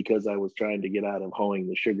probably because I was trying to get out of hoeing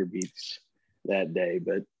the sugar beets that day.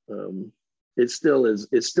 But it's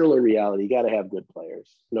still a reality. You got to have good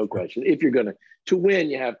players, no question. If you're to win,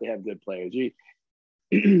 you have to have good players.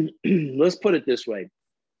 Let's put it this way: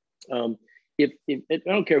 if I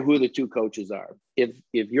don't care who the 2 coaches are, if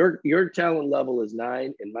your talent level is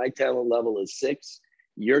 9 and my talent level is 6,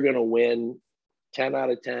 you're going to win 10 out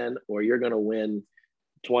of 10, or you're going to win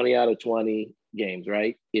 20 out of 20 games,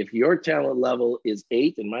 right? If your talent level is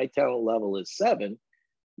 8 and my talent level is 7,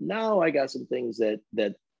 now I got some things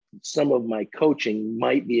that some of my coaching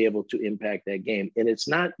might be able to impact that game. And it's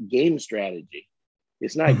not game strategy.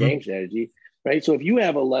 It's not game strategy, right? So if you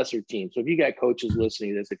have a lesser team, so if you got coaches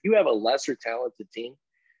listening to this, if you have a lesser talented team,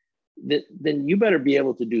 then you better be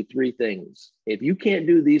able to do 3 things. If you can't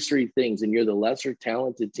do these 3 things and you're the lesser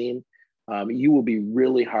talented team, you will be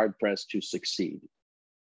really hard pressed to succeed.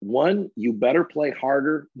 1, you better play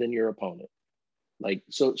harder than your opponent.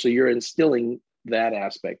 So you're instilling that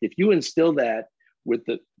aspect. If you instill that with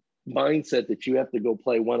the mindset that you have to go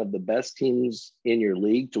play one of the best teams in your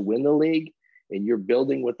league to win the league, and you're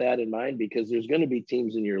building with that in mind, because there's going to be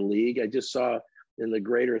teams in your league. I just saw in the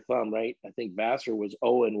Greater Thumb, right? I think Vassar was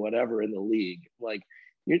 0 and whatever in the league. Like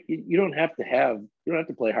you don't have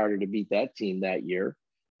to play harder to beat that team that year,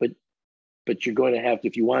 but you're going to have to,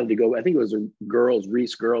 if you wanted to go, I think it was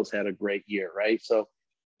Reese girls had a great year, right? So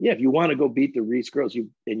yeah, if you want to go beat the Reese girls,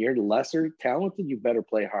 and you're lesser talented, you better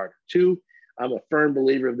play harder. 2, I'm a firm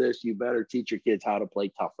believer of this. You better teach your kids how to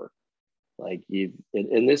play tougher.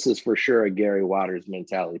 And this is for sure a Gary Waters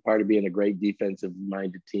mentality. Part of being a great defensive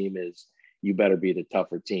minded team is you better be the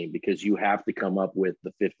tougher team, because you have to come up with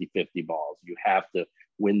the 50-50 balls. You have to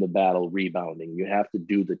win the battle rebounding. You have to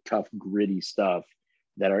do the tough, gritty stuff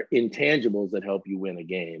that are intangibles that help you win a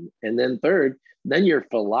game. And then 3rd, then your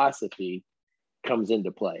philosophy comes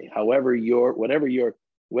into play. However, whatever your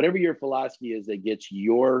philosophy is that gets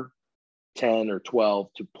your 10 or 12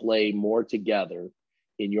 to play more together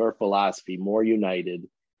in your philosophy, more united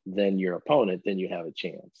than your opponent, then you have a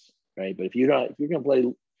chance, right? But if you're going to play,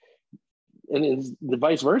 and it's the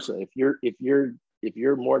vice versa. If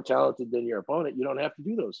you're more talented than your opponent, you don't have to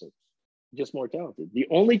do those things. Just more talented. The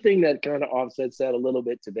only thing that kind of offsets that a little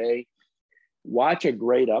bit today, watch a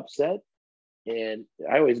great upset. And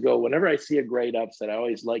I always go, whenever I see a great upset, I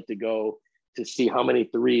always like to go to see how many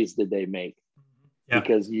threes did they make. Yeah.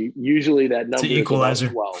 Because usually that number is equalizer.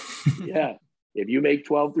 12. Yeah. If you make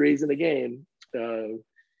 12 threes in a game,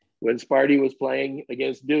 when Sparty was playing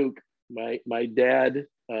against Duke, my dad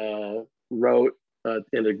wrote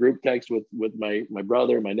in a group text with my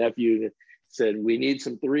brother, my nephew, said, we need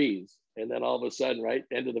some threes. And then all of a sudden, right,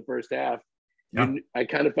 end of the first half, yeah. I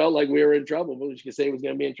kind of felt like we were in trouble. But Michigan State was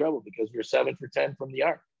going to be in trouble because we were 7 for 10 from the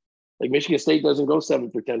arc. Like Michigan State doesn't go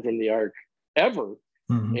 7 for 10 from the arc ever.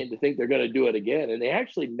 and to think they're going to do it again. And they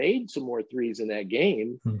actually made some more threes in that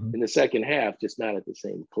game in the second half, just not at the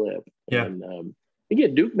same clip. Yeah. And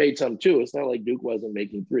again, Duke made some too. It's not like Duke wasn't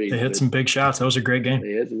making threes. They hit some big shots. That was a great game.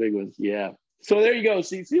 They hit some big ones. Yeah. So there you go.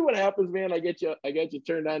 See what happens, man. I got you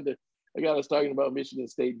turned on to, I got us talking about Michigan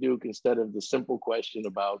State Duke instead of the simple question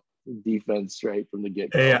about defense right from the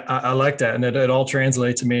get-go. Hey, I like that. And it all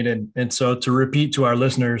translates to me. And so to repeat to our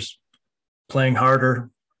listeners, playing harder,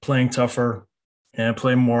 playing tougher, and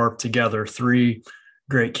play more together. 3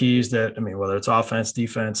 great keys that, I mean, whether it's offense,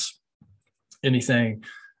 defense, anything,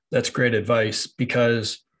 that's great advice.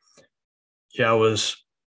 Because, I was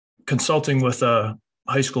consulting with a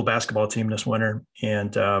high school basketball team this winter,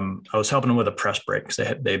 and I was helping them with a press break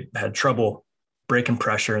because they had trouble breaking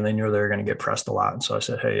pressure, and they knew they were going to get pressed a lot. And so I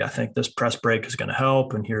said, hey, I think this press break is going to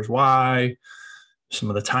help, and here's why. Some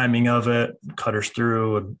of the timing of it, cutters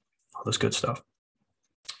through, and all this good stuff.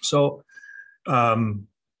 So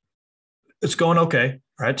it's going okay,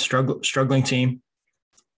 right? Struggling team.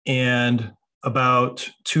 And about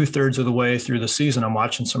 2/3 of the way through the season, I'm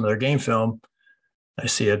watching some of their game film. I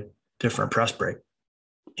see a different press break.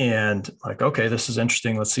 And like, okay, this is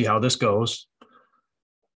interesting. Let's see how this goes.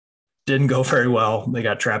 Didn't go very well. They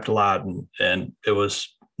got trapped a lot, and it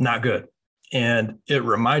was not good. And it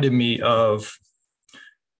reminded me of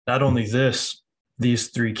not only these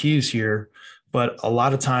 3 keys here, but a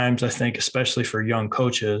lot of times I think, especially for young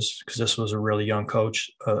coaches, because this was a really young coach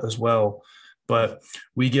as well, but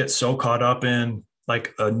we get so caught up in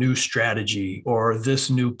like a new strategy or this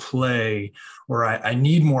new play, or I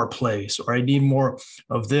need more plays, or I need more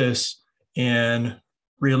of this. And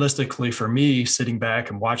realistically for me, sitting back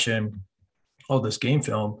and watching all this game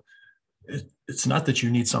film, it's not that you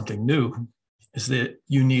need something new, it's that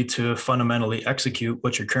you need to fundamentally execute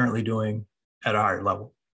what you're currently doing at a higher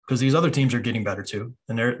level. Because these other teams are getting better too,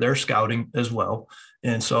 and they're scouting as well.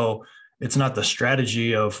 And so it's not the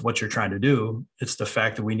strategy of what you're trying to do. It's the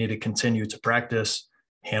fact that we need to continue to practice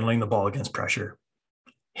handling the ball against pressure,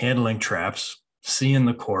 handling traps, seeing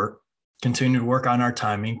the court, continue to work on our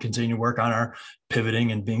timing, continue to work on our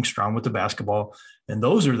pivoting and being strong with the basketball. And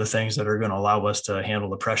those are the things that are going to allow us to handle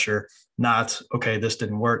the pressure, not, okay, this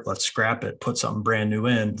didn't work, let's scrap it, put something brand new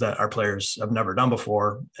in that our players have never done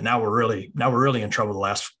before. And now we're really in trouble the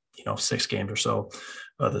last 6 games or so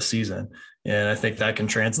of the season. And I think that can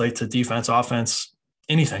translate to defense, offense,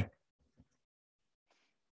 anything.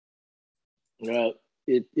 Well,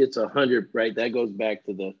 it's 100, right? That goes back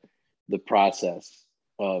to the process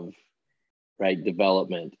of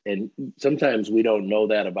development. And sometimes we don't know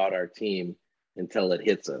that about our team until it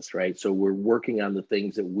hits us, right? So we're working on the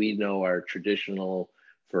things that we know are traditional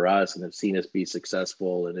for us and have seen us be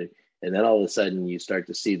successful. And then all of a sudden you start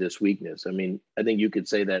to see this weakness. I mean, I think you could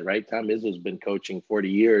say that, right? Tom Izzo's been coaching 40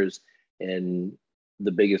 years, and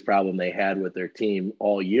the biggest problem they had with their team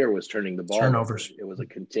all year was turning the ball. Turnovers. It was a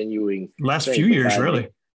continuing last few years, really.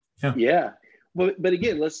 Yeah. But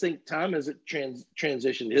again, let's think Tom has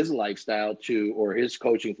transitioned his lifestyle or his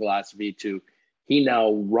coaching philosophy to, he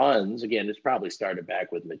now runs, again, it's probably started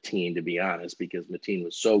back with Mateen, to be honest, because Mateen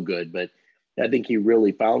was so good, but I think he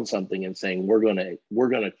really found something in saying, we're going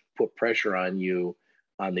to put pressure on you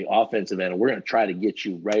on the offensive end, and we're going to try to get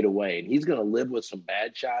you right away. And he's going to live with some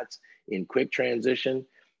bad shots in quick transition,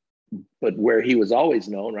 but where he was always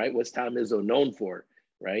known, right? What's Tom Izzo known for,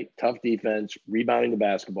 right? Tough defense, rebounding the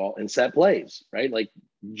basketball, and set plays, right? Like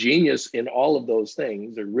genius in all of those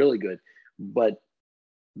things are really good. But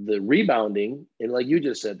the rebounding, and like you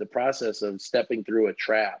just said, the process of stepping through a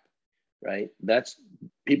trap, right? That's,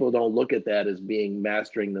 people don't look at that as being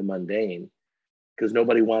mastering the mundane, because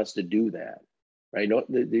nobody wants to do that, right? No,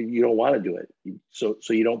 you don't want to do it. So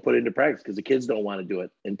you don't put it into practice because the kids don't want to do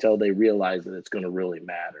it until they realize that it's going to really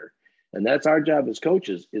matter. And that's our job as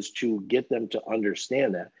coaches, is to get them to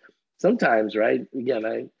understand that. Sometimes, right? Again,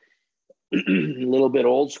 a little bit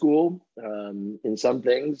old school in some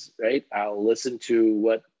things, right? I'll listen to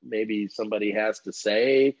what maybe somebody has to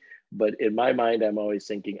say, but in my mind, I'm always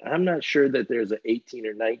thinking, I'm not sure that there's an 18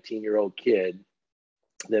 or 19-year-old kid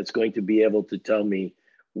that's going to be able to tell me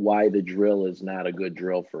why the drill is not a good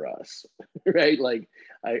drill for us, right? Like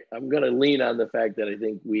I'm going to lean on the fact that I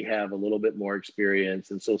think we have a little bit more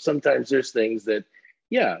experience. And so sometimes there's things that,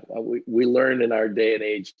 we learn in our day and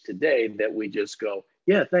age today that we just go,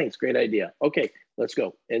 yeah, thanks, great idea. Okay, let's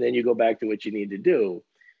go. And then you go back to what you need to do,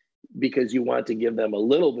 because you want to give them a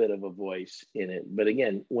little bit of a voice in it. But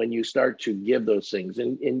again, when you start to give those things,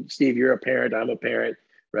 and Steve, you're a parent, I'm a parent,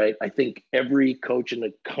 right? I think every coach in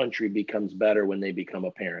the country becomes better when they become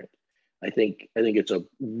a parent. I think it's a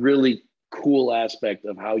really cool aspect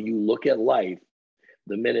of how you look at life,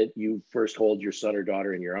 the minute you first hold your son or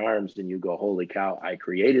daughter in your arms and you go, holy cow, I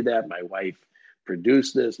created that. My wife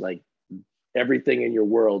produced this. Like, everything in your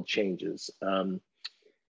world changes. And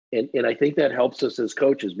I think that helps us as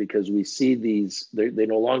coaches, because we see these, they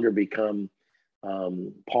no longer become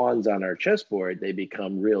pawns on our chessboard. They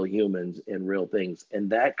become real humans and real things. And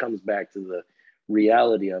that comes back to the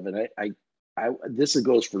reality of it. This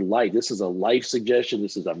goes for life. This is a life suggestion.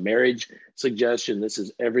 This is a marriage suggestion. This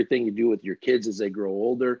is everything you do with your kids as they grow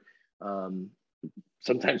older.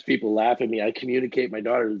 Sometimes people laugh at me. I communicate. My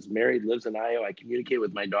daughter is married, lives in Iowa. I communicate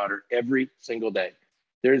with my daughter every single day.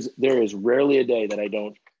 There is rarely a day that I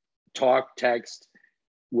don't talk, text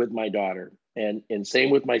with my daughter, and same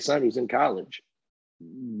with my son who's in college,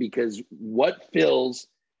 because what fills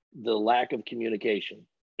the lack of communication?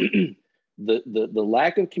 The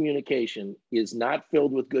lack of communication is not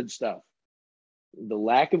filled with good stuff. The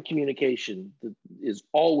lack of communication is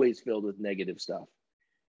always filled with negative stuff.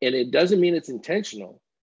 And it doesn't mean it's intentional.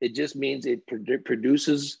 It just means it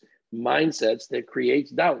produces mindsets that creates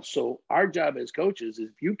doubt. So our job as coaches is,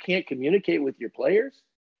 if you can't communicate with your players,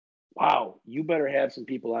 wow, you better have some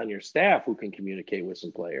people on your staff who can communicate with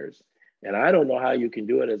some players. And I don't know how you can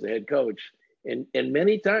do it as a head coach. And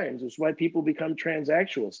many times it's why people become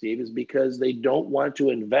transactional, Steve, is because they don't want to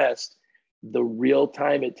invest the real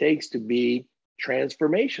time it takes to be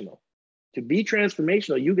transformational. To be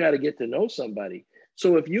transformational, you got to get to know somebody.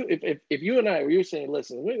 So if you and I were saying,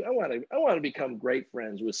 listen, I want to become great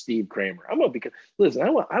friends with Steve Kramer. I want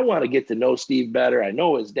to get to know Steve better. I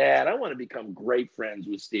know his dad. I want to become great friends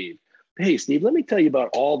with Steve. Hey, Steve, let me tell you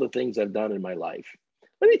about all the things I've done in my life.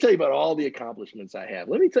 Let me tell you about all the accomplishments I have.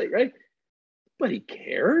 Let me tell you, right? But he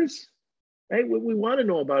cares, right? What we want to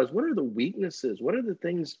know about is, what are the weaknesses? What are the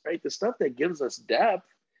things, right? The stuff that gives us depth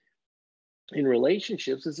in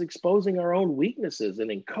relationships is exposing our own weaknesses.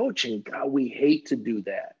 And in coaching, God, we hate to do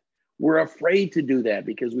that. We're afraid to do that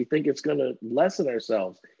because we think it's going to lessen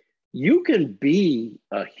ourselves. You can be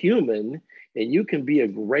a human and you can be a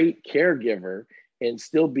great caregiver and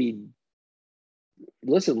still be,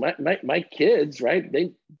 listen, my kids, right?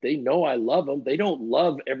 They know I love them. They don't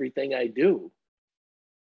love everything I do.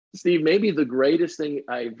 Steve, maybe the greatest thing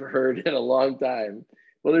I've heard in a long time.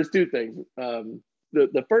 Well, there's two things.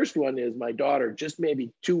 The first one is, my daughter, just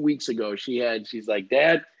maybe 2 weeks ago, she's like,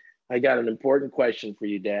 Dad, I got an important question for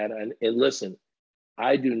you, Dad. And listen,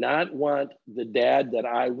 I do not want the dad that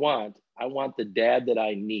I want the dad that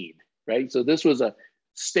I need, right? So this was a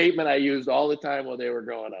statement I used all the time while they were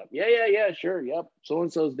growing up. Yeah, sure, yep.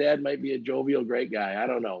 So-and-so's dad might be a jovial, great guy. I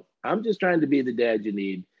don't know. I'm just trying to be the dad you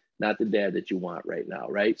need, not the dad that you want right now,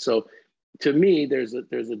 right? So to me, there's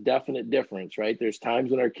a definite difference, right? There's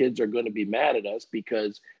times when our kids are going to be mad at us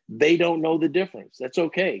because they don't know the difference. That's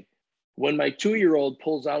okay. When my 2-year-old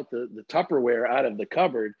pulls out the Tupperware out of the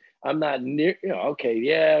cupboard, I'm not near, okay,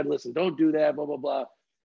 yeah, listen, don't do that, blah, blah, blah.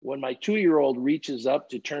 When my 2-year-old reaches up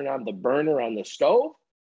to turn on the burner on the stove,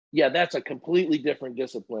 yeah, that's a completely different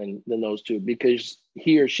discipline than those two, because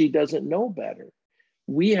he or she doesn't know better.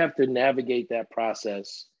 We have to navigate that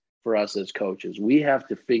process for us as coaches. We have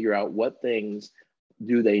to figure out what things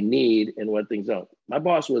do they need and what things don't. My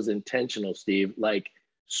boss was intentional, Steve, like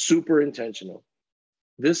super intentional.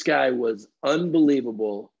 This guy was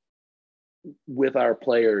unbelievable with our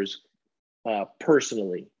players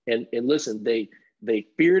personally. And listen, they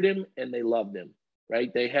feared him and they loved him,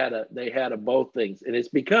 right? They had a both things. And it's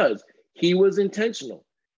because he was intentional.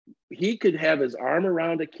 He could have his arm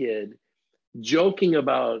around a kid joking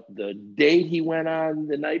about the date he went on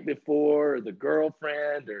the night before, or the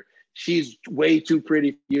girlfriend, or she's way too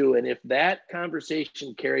pretty for you. And if that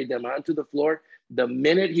conversation carried them onto the floor, the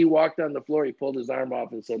minute he walked on the floor, he pulled his arm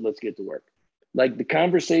off and said, let's get to work. Like, the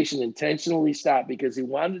conversation intentionally stopped because he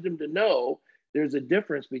wanted him to know there's a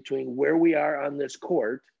difference between where we are on this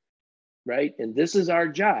court, right? And this is our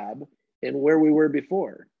job, and where we were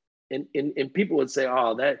before. And people would say,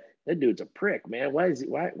 oh, that dude's a prick, man. Why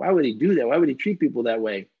would he do that? Why would he treat people that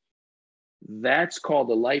way? That's called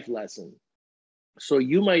a life lesson. So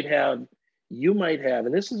you might have,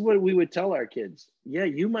 and this is what we would tell our kids. Yeah,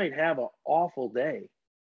 you might have an awful day.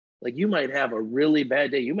 Like, you might have a really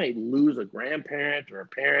bad day. You might lose a grandparent or a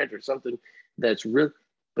parent or something that's real.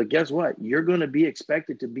 But guess what? You're going to be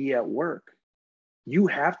expected to be at work. You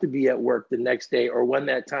have to be at work the next day, or when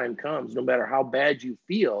that time comes, no matter how bad you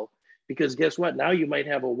feel. Because guess what? Now you might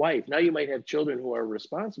have a wife. Now you might have children who are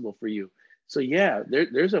responsible for you. So yeah,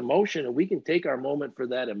 there's emotion, and we can take our moment for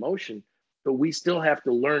that emotion, but we still have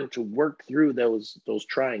to learn to work through those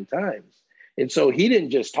trying times. And so he didn't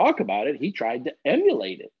just talk about it. He tried to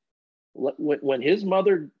emulate it. When his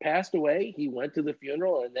mother passed away, he went to the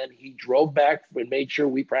funeral and then he drove back and made sure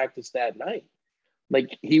we practiced that night.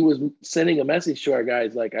 Like, he was sending a message to our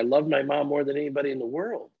guys, like, I love my mom more than anybody in the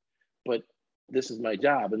world, but this is my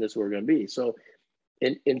job and this is where we're going to be. So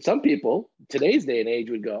in some people, today's day and age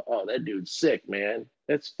would go, oh, that dude's sick, man.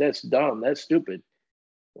 That's dumb. That's stupid.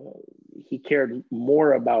 He cared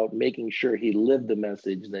more about making sure he lived the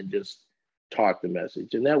message than just talk the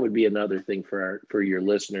message. And that would be another thing for your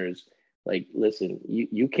listeners. Like, listen,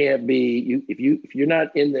 you can't be, if you're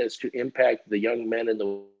not in this to impact the young men in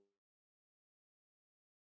the,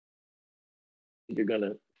 you're going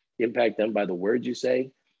to impact them by the words you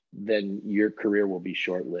say, then your career will be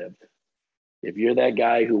short-lived. If you're that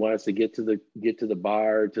guy who wants to get to the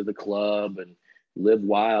bar, to the club, and live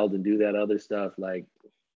wild and do that other stuff, like,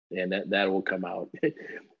 and that will come out.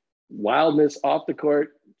 Wildness off the court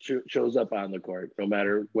shows up on the court, no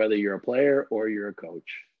matter whether you're a player or you're a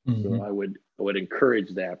coach. Mm-hmm. So I would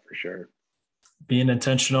encourage that for sure. Being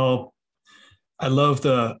intentional. I love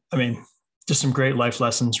just some great life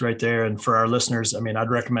lessons right there. And for our listeners, I'd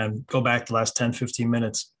recommend go back the last 10, 15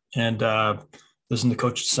 minutes and listen to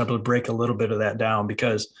Coach DeSempler break a little bit of that down,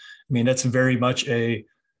 because that's very much a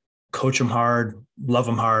coach them hard, love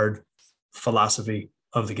them hard philosophy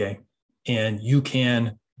of the game. And you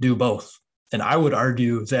can do both. And I would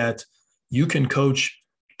argue that you can coach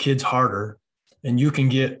kids harder and you can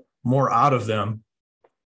get more out of them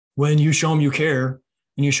when you show them you care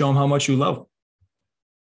and you show them how much you love them.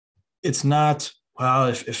 It's not, well,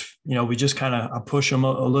 if we just kind of push them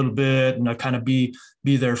a little bit and I kind of be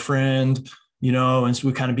their friend, and so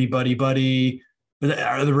we kind of be buddy, but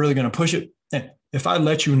are they really going to push it? If I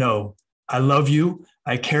let you know, I love you,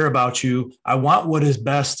 I care about you, I want what is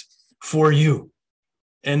best for you.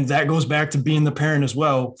 And that goes back to being the parent as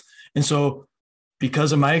well. And so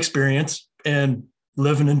because of my experience and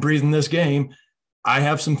living and breathing this game, I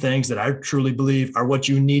have some things that I truly believe are what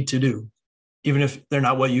you need to do, even if they're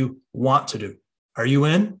not what you want to do. Are you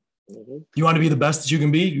in? Mm-hmm. You want to be the best that you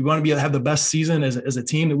can be? You want to have the best season as a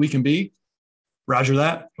team that we can be? Roger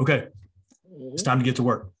that. Okay. Mm-hmm. It's time to get to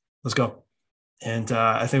work. Let's go. And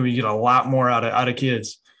I think we get a lot more out of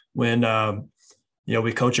kids when,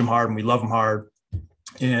 we coach them hard and we love them hard.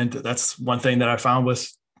 And that's one thing that I found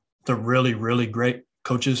with the really, really great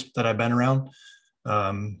coaches that I've been around.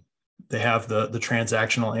 They have the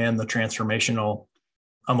transactional and the transformational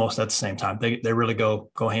almost at the same time. They really go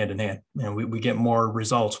hand in hand. And we get more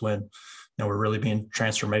results when we're really being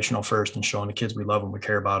transformational first and showing the kids we love them, we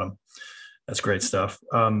care about them. That's great stuff.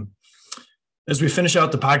 As we finish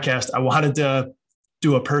out the podcast, I wanted to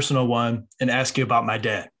do a personal one and ask you about my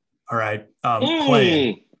dad. All right.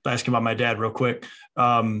 Playing. Ask you about my dad real quick.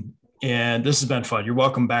 And this has been fun. You're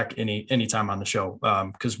welcome back anytime on the show,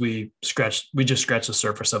 because we just scratched the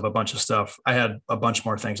surface of a bunch of stuff. I had a bunch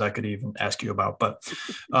more things I could even ask you about. But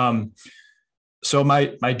so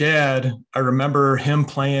my dad, I remember him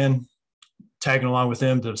playing, tagging along with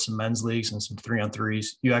him to some men's leagues and some 3-on-3s.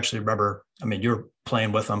 You actually remember, you're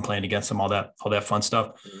playing with him, playing against him, all that fun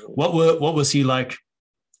stuff. What was he like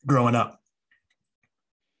growing up?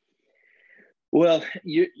 Well,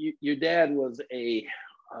 your dad was a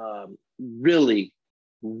really,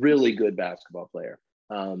 really good basketball player.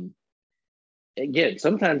 Again,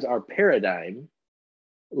 sometimes our paradigm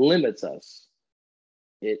limits us.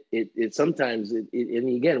 It sometimes, and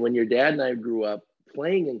again, when your dad and I grew up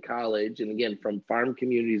playing in college, and again, from farm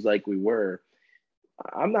communities like we were,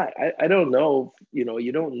 I don't know,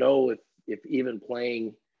 you don't know if even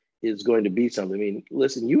playing is going to be something.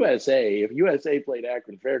 Listen, if USA played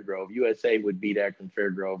Akron Fairgrove, USA would beat Akron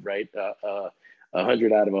Fairgrove, right?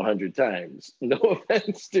 100 out of 100 times. No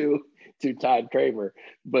offense to Todd Kramer,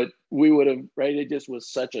 but we would have, right? It just was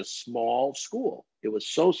such a small school. It was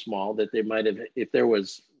so small that they might have, if there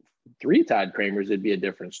was 3 Todd Kramers, it'd be a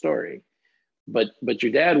different story. But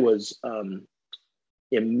your dad was, 2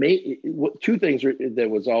 things that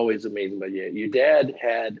was always amazing about you. Your dad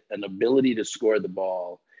had an ability to score the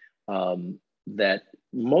ball that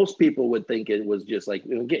most people would think it was just like,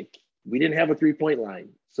 again, we didn't have a 3-point line.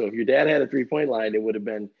 So if your dad had a 3-point line, it would have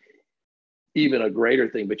been even a greater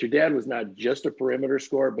thing. But your dad was not just a perimeter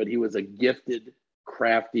scorer, but he was a gifted,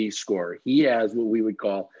 crafty scorer. He has what we would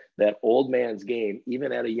call that old man's game,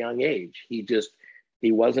 even at a young age. He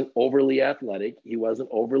wasn't overly athletic. He wasn't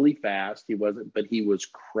overly fast. But he was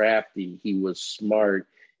crafty. He was smart,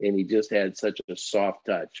 and he just had such a soft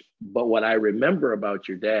touch. But what I remember about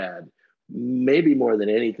your dad, maybe more than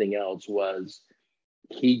anything else, was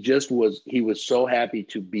he was so happy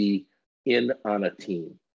to be in on a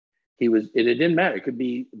team. it didn't matter. It could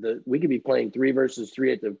be we could be playing 3 versus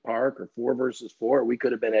 3 at the park or 4 versus 4. We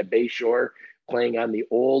could have been at Bay Shore playing on the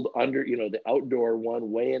old the outdoor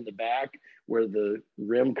one way in the back where the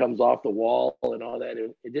rim comes off the wall and all that.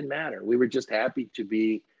 It didn't matter. We were just happy to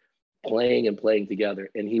be playing together.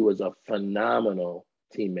 And he was a phenomenal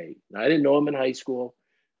teammate. Now, I didn't know him in high school.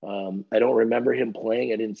 I don't remember him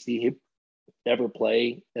playing. I didn't see him ever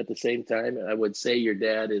play at the same time. I would say your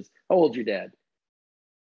dad is, how old's your dad?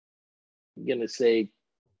 I'm going to say,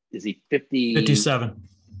 is he 57?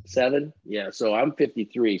 7? Yeah. So I'm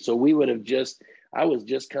 53. So I was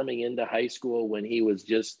just coming into high school when he was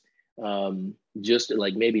just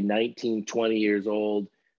like maybe 19, 20 years old.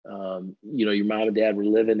 Your mom and dad were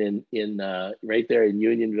living in right there in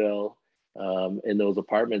Unionville, in those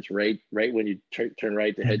apartments, right when you turn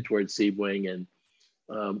right to head towards Seaboing.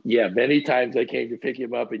 And many times I came to pick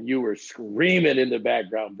him up and you were screaming in the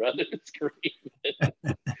background, brother,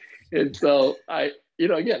 screaming. And so I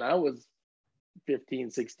was 15,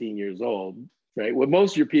 16 years old, right? What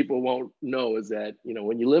most of your people won't know is that,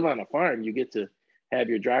 when you live on a farm, you get to have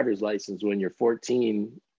your driver's license when you're 14,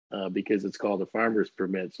 because it's called a farmer's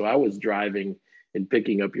permit. So I was driving and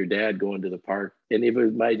picking up your dad going to the park. And if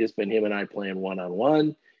it might just been him and I playing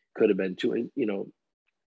one-on-one, could have been 2,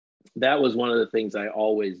 that was one of the things I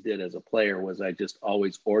always did as a player was I just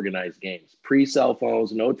always organized games. Pre-cell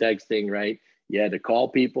phones, no texting, right? You had to call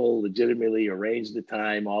people, legitimately arrange the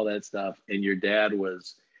time, all that stuff. And your dad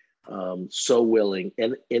was so willing.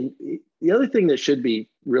 And the other thing that should be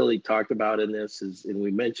really talked about in this is, and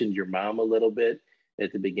we mentioned your mom a little bit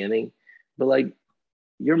at the beginning, but like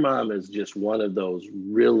your mom is just one of those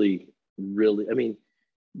really, really,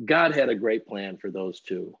 God had a great plan for those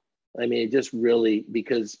two. It just really,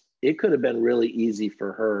 because it could have been really easy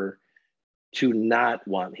for her to not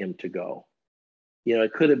want him to go.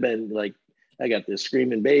 It could have been like, I got this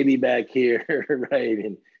screaming baby back here, right?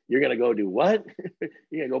 And you're going to go do what?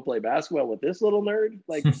 You're going to go play basketball with this little nerd?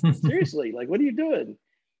 Like, seriously, like, what are you doing?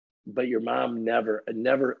 But your mom never,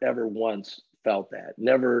 ever once felt that.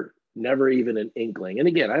 Never even an inkling. And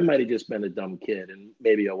again, I might have just been a dumb kid and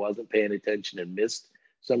maybe I wasn't paying attention and missed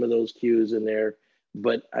some of those cues in there.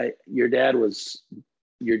 But your dad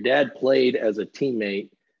played as a teammate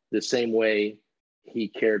the same way he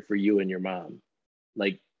cared for you and your mom.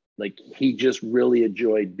 Like he just really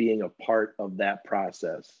enjoyed being a part of that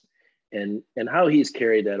process. And how he's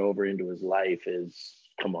carried that over into his life is,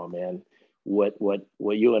 come on, man. What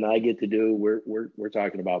you and I get to do, we're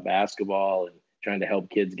talking about basketball and trying to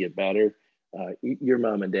help kids get better. Your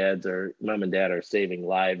mom and dad are saving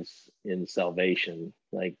lives in salvation.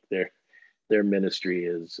 Like their ministry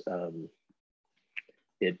is,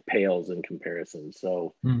 it pales in comparison.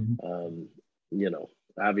 So,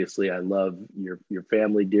 obviously I love your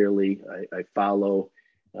family dearly. I followed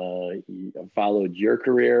your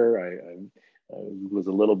career. I was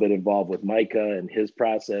a little bit involved with Micah and his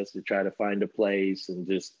process to try to find a place, and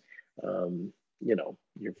just,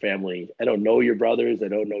 your family. I don't know your brothers. I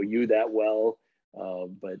don't know you that well,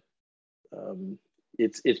 but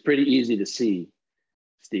it's pretty easy to see,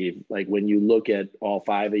 Steve, like when you look at all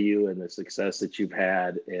 5 of you and the success that you've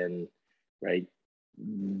had, and right,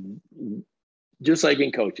 just like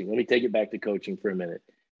in coaching, let me take it back to coaching for a minute.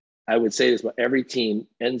 I would say this, but every team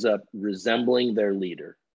ends up resembling their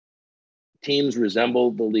leader. Teams resemble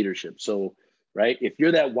the leadership. So, right, if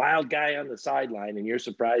you're that wild guy on the sideline and you're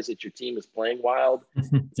surprised that your team is playing wild,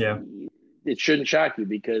 yeah, it shouldn't shock you,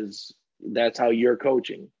 because that's how you're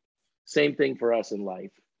coaching. Same thing for us in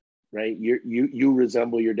life, right? You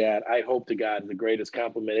resemble your dad. I hope to God the greatest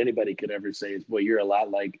compliment anybody could ever say is, boy, you're a lot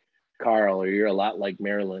like Carl, or you're a lot like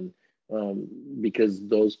Marilyn, because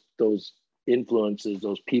those influences,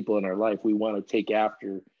 those people in our life, we want to take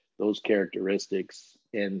after those characteristics.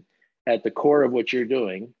 And at the core of what you're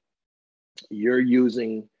doing, you're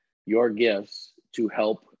using your gifts to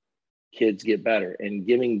help kids get better, and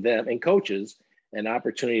giving them and coaches an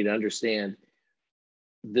opportunity to understand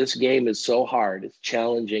this game is so hard. It's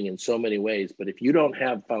challenging in so many ways, but if you don't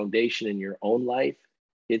have foundation in your own life,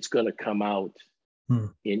 it's going to come out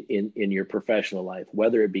in your professional life,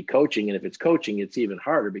 whether it be coaching. And if it's coaching, it's even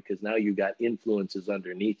harder, because now you got influences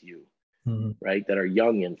underneath you, right? That are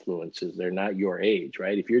young influences. They're not your age,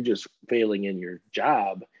 right? If you're just failing in your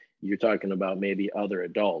job, you're talking about maybe other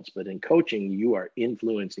adults, but in coaching, you are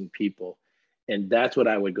influencing people. And that's what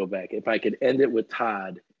I would go back. If I could end it with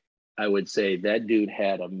Todd, I would say that dude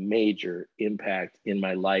had a major impact in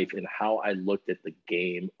my life and how I looked at the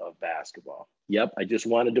game of basketball. Yep, I just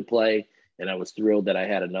wanted to play, and I was thrilled that I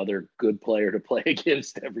had another good player to play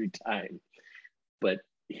against every time. But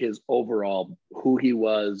his overall, who he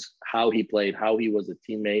was, how he played, how he was a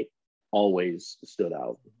teammate, always stood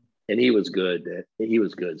out. And he was good. He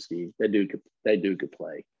was good, Steve. That dude could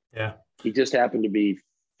play. Yeah. He just happened to be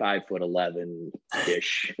 5'11"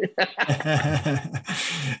 ish.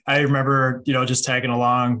 I remember, just tagging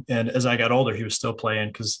along, and as I got older, he was still playing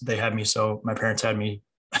because they had me. So my parents had me.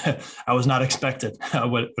 I was not expected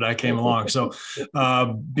when I came along. So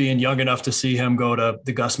being young enough to see him go to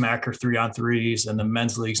the Gus Macker 3-on-3s and the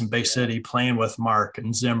men's leagues in Bay City, playing with Mark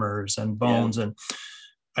and Zimmers and Bones. Yeah. And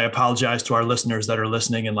I apologize to our listeners that are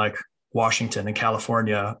listening in like Washington and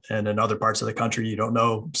California and in other parts of the country. You don't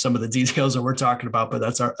know some of the details that we're talking about, but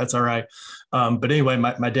that's all right. But anyway,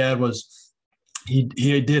 my dad he was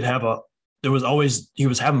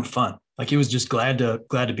having fun. Like he was just glad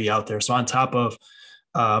to be out there. So on top of,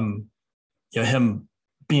 him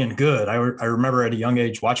being good, I remember at a young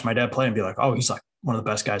age, watch my dad play and be like, oh, he's like one of the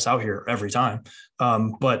best guys out here every time.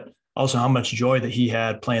 But also how much joy that he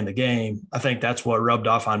had playing the game. I think that's what rubbed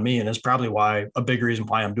off on me. And it's probably a big reason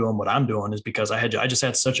why I'm doing what I'm doing is because I just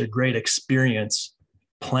had such a great experience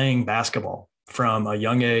playing basketball from a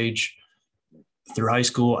young age through high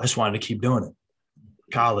school. I just wanted to keep doing it.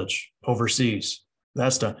 College, overseas,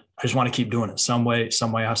 that's done. I just want to keep doing it some way,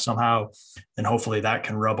 somehow. And hopefully that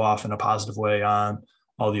can rub off in a positive way on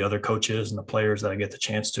all the other coaches and the players that I get the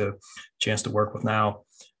chance to work with now.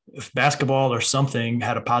 If basketball or something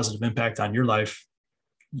had a positive impact on your life,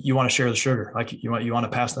 you want to share the sugar. Like you want to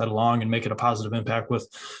pass that along and make it a positive impact with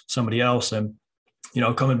somebody else. And,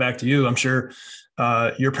 coming back to you, I'm sure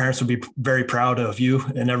your parents would be very proud of you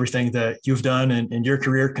and everything that you've done in your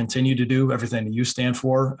career, continue to do everything that you stand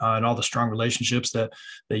for and all the strong relationships that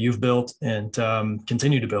you've built and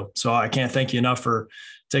continue to build. So I can't thank you enough for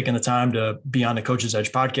taking the time to be on the Coach's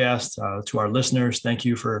Edge podcast. To our listeners, thank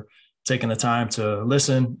you for taking the time to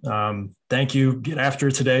listen. Thank you. Get after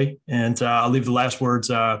it today. And I'll leave the last words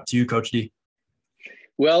to you, Coach D.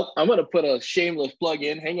 Well, I'm going to put a shameless plug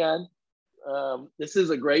in. Hang on. This is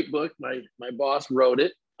a great book. My boss wrote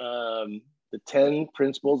it. The 10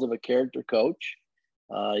 Principles of a Character Coach.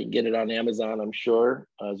 You can get it on Amazon, I'm sure,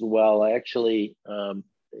 as well. I actually,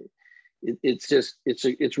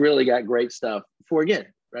 it's really got great stuff for, again,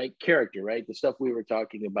 right? Character, right? The stuff we were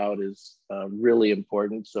talking about is really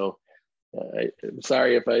important. So I'm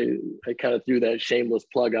sorry if I kind of threw that shameless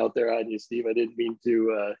plug out there on you, Steve. I didn't mean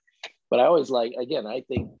to, but I always I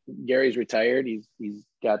think Gary's retired. He's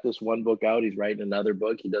got this one book out. He's writing another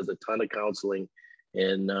book. He does a ton of counseling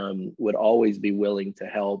and would always be willing to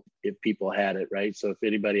help if people had it, right? So if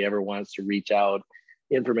anybody ever wants to reach out,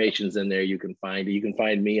 information's in there. You can find it. You can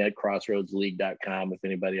find me at crossroadsleague.com if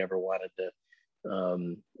anybody ever wanted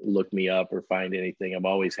to look me up or find anything. I'm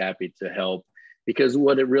always happy to help. Because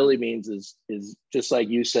what it really means is just like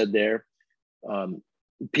you said there,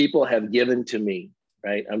 people have given to me,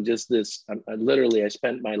 right? I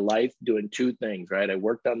spent my life doing two things, right? I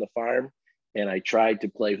worked on the farm and I tried to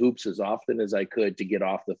play hoops as often as I could to get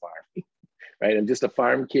off the farm, right? I'm just a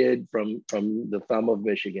farm kid from the thumb of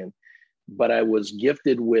Michigan, but I was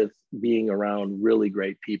gifted with being around really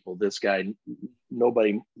great people. This guy,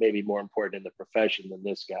 nobody maybe more important in the profession than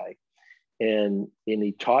this guy. And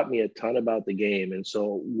he taught me a ton about the game. And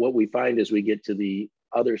so what we find as we get to the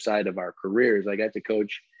other side of our careers, I got to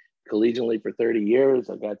coach collegiately for 30 years.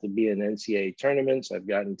 I got to be in NCAA tournaments. I've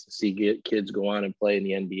gotten to see kids go on and play in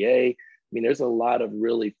the NBA. I mean, there's a lot of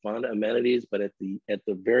really fun amenities, but at the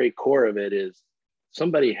very core of it is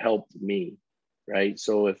somebody helped me, right?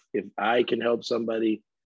 So if I can help somebody,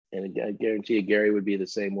 and I guarantee you Gary would be the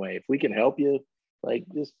same way. If we can help you,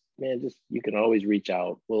 you can always reach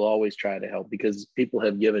out. We'll always try to help because people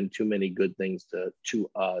have given too many good things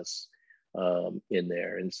to us in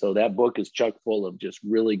there. And so that book is chock full of just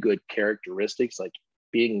really good characteristics. Like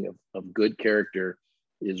being of good character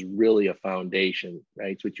is really a foundation,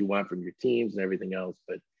 right? It's what you want from your teams and everything else,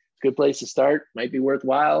 but it's a good place to start. Might be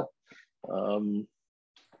worthwhile. And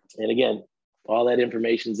again, all that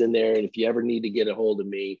information's in there. And if you ever need to get a hold of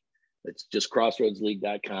me, it's just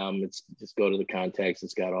crossroadsleague.com. It's just go to the contacts.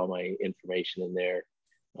 It's got all my information in there.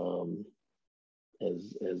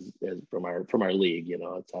 As from our league,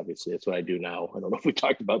 it's obviously that's what I do now. I don't know if we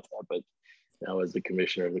talked about that, but now as the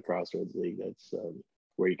commissioner of the Crossroads League, that's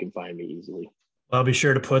where you can find me easily. Well, I'll be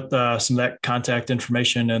sure to put some of that contact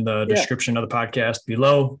information in the description of the podcast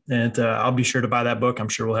below. And I'll be sure to buy that book. I'm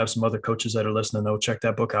sure we'll have some other coaches that are listening. They'll check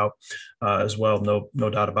that book out as well. No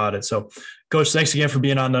doubt about it. So, Coach, thanks again for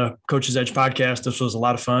being on the Coach's Edge podcast. This was a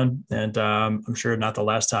lot of fun. And I'm sure not the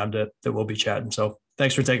last time that we'll be chatting. So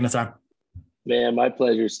thanks for taking the time. Man, my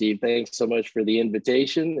pleasure, Steve. Thanks so much for the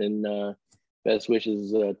invitation and best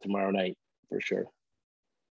wishes tomorrow night for sure.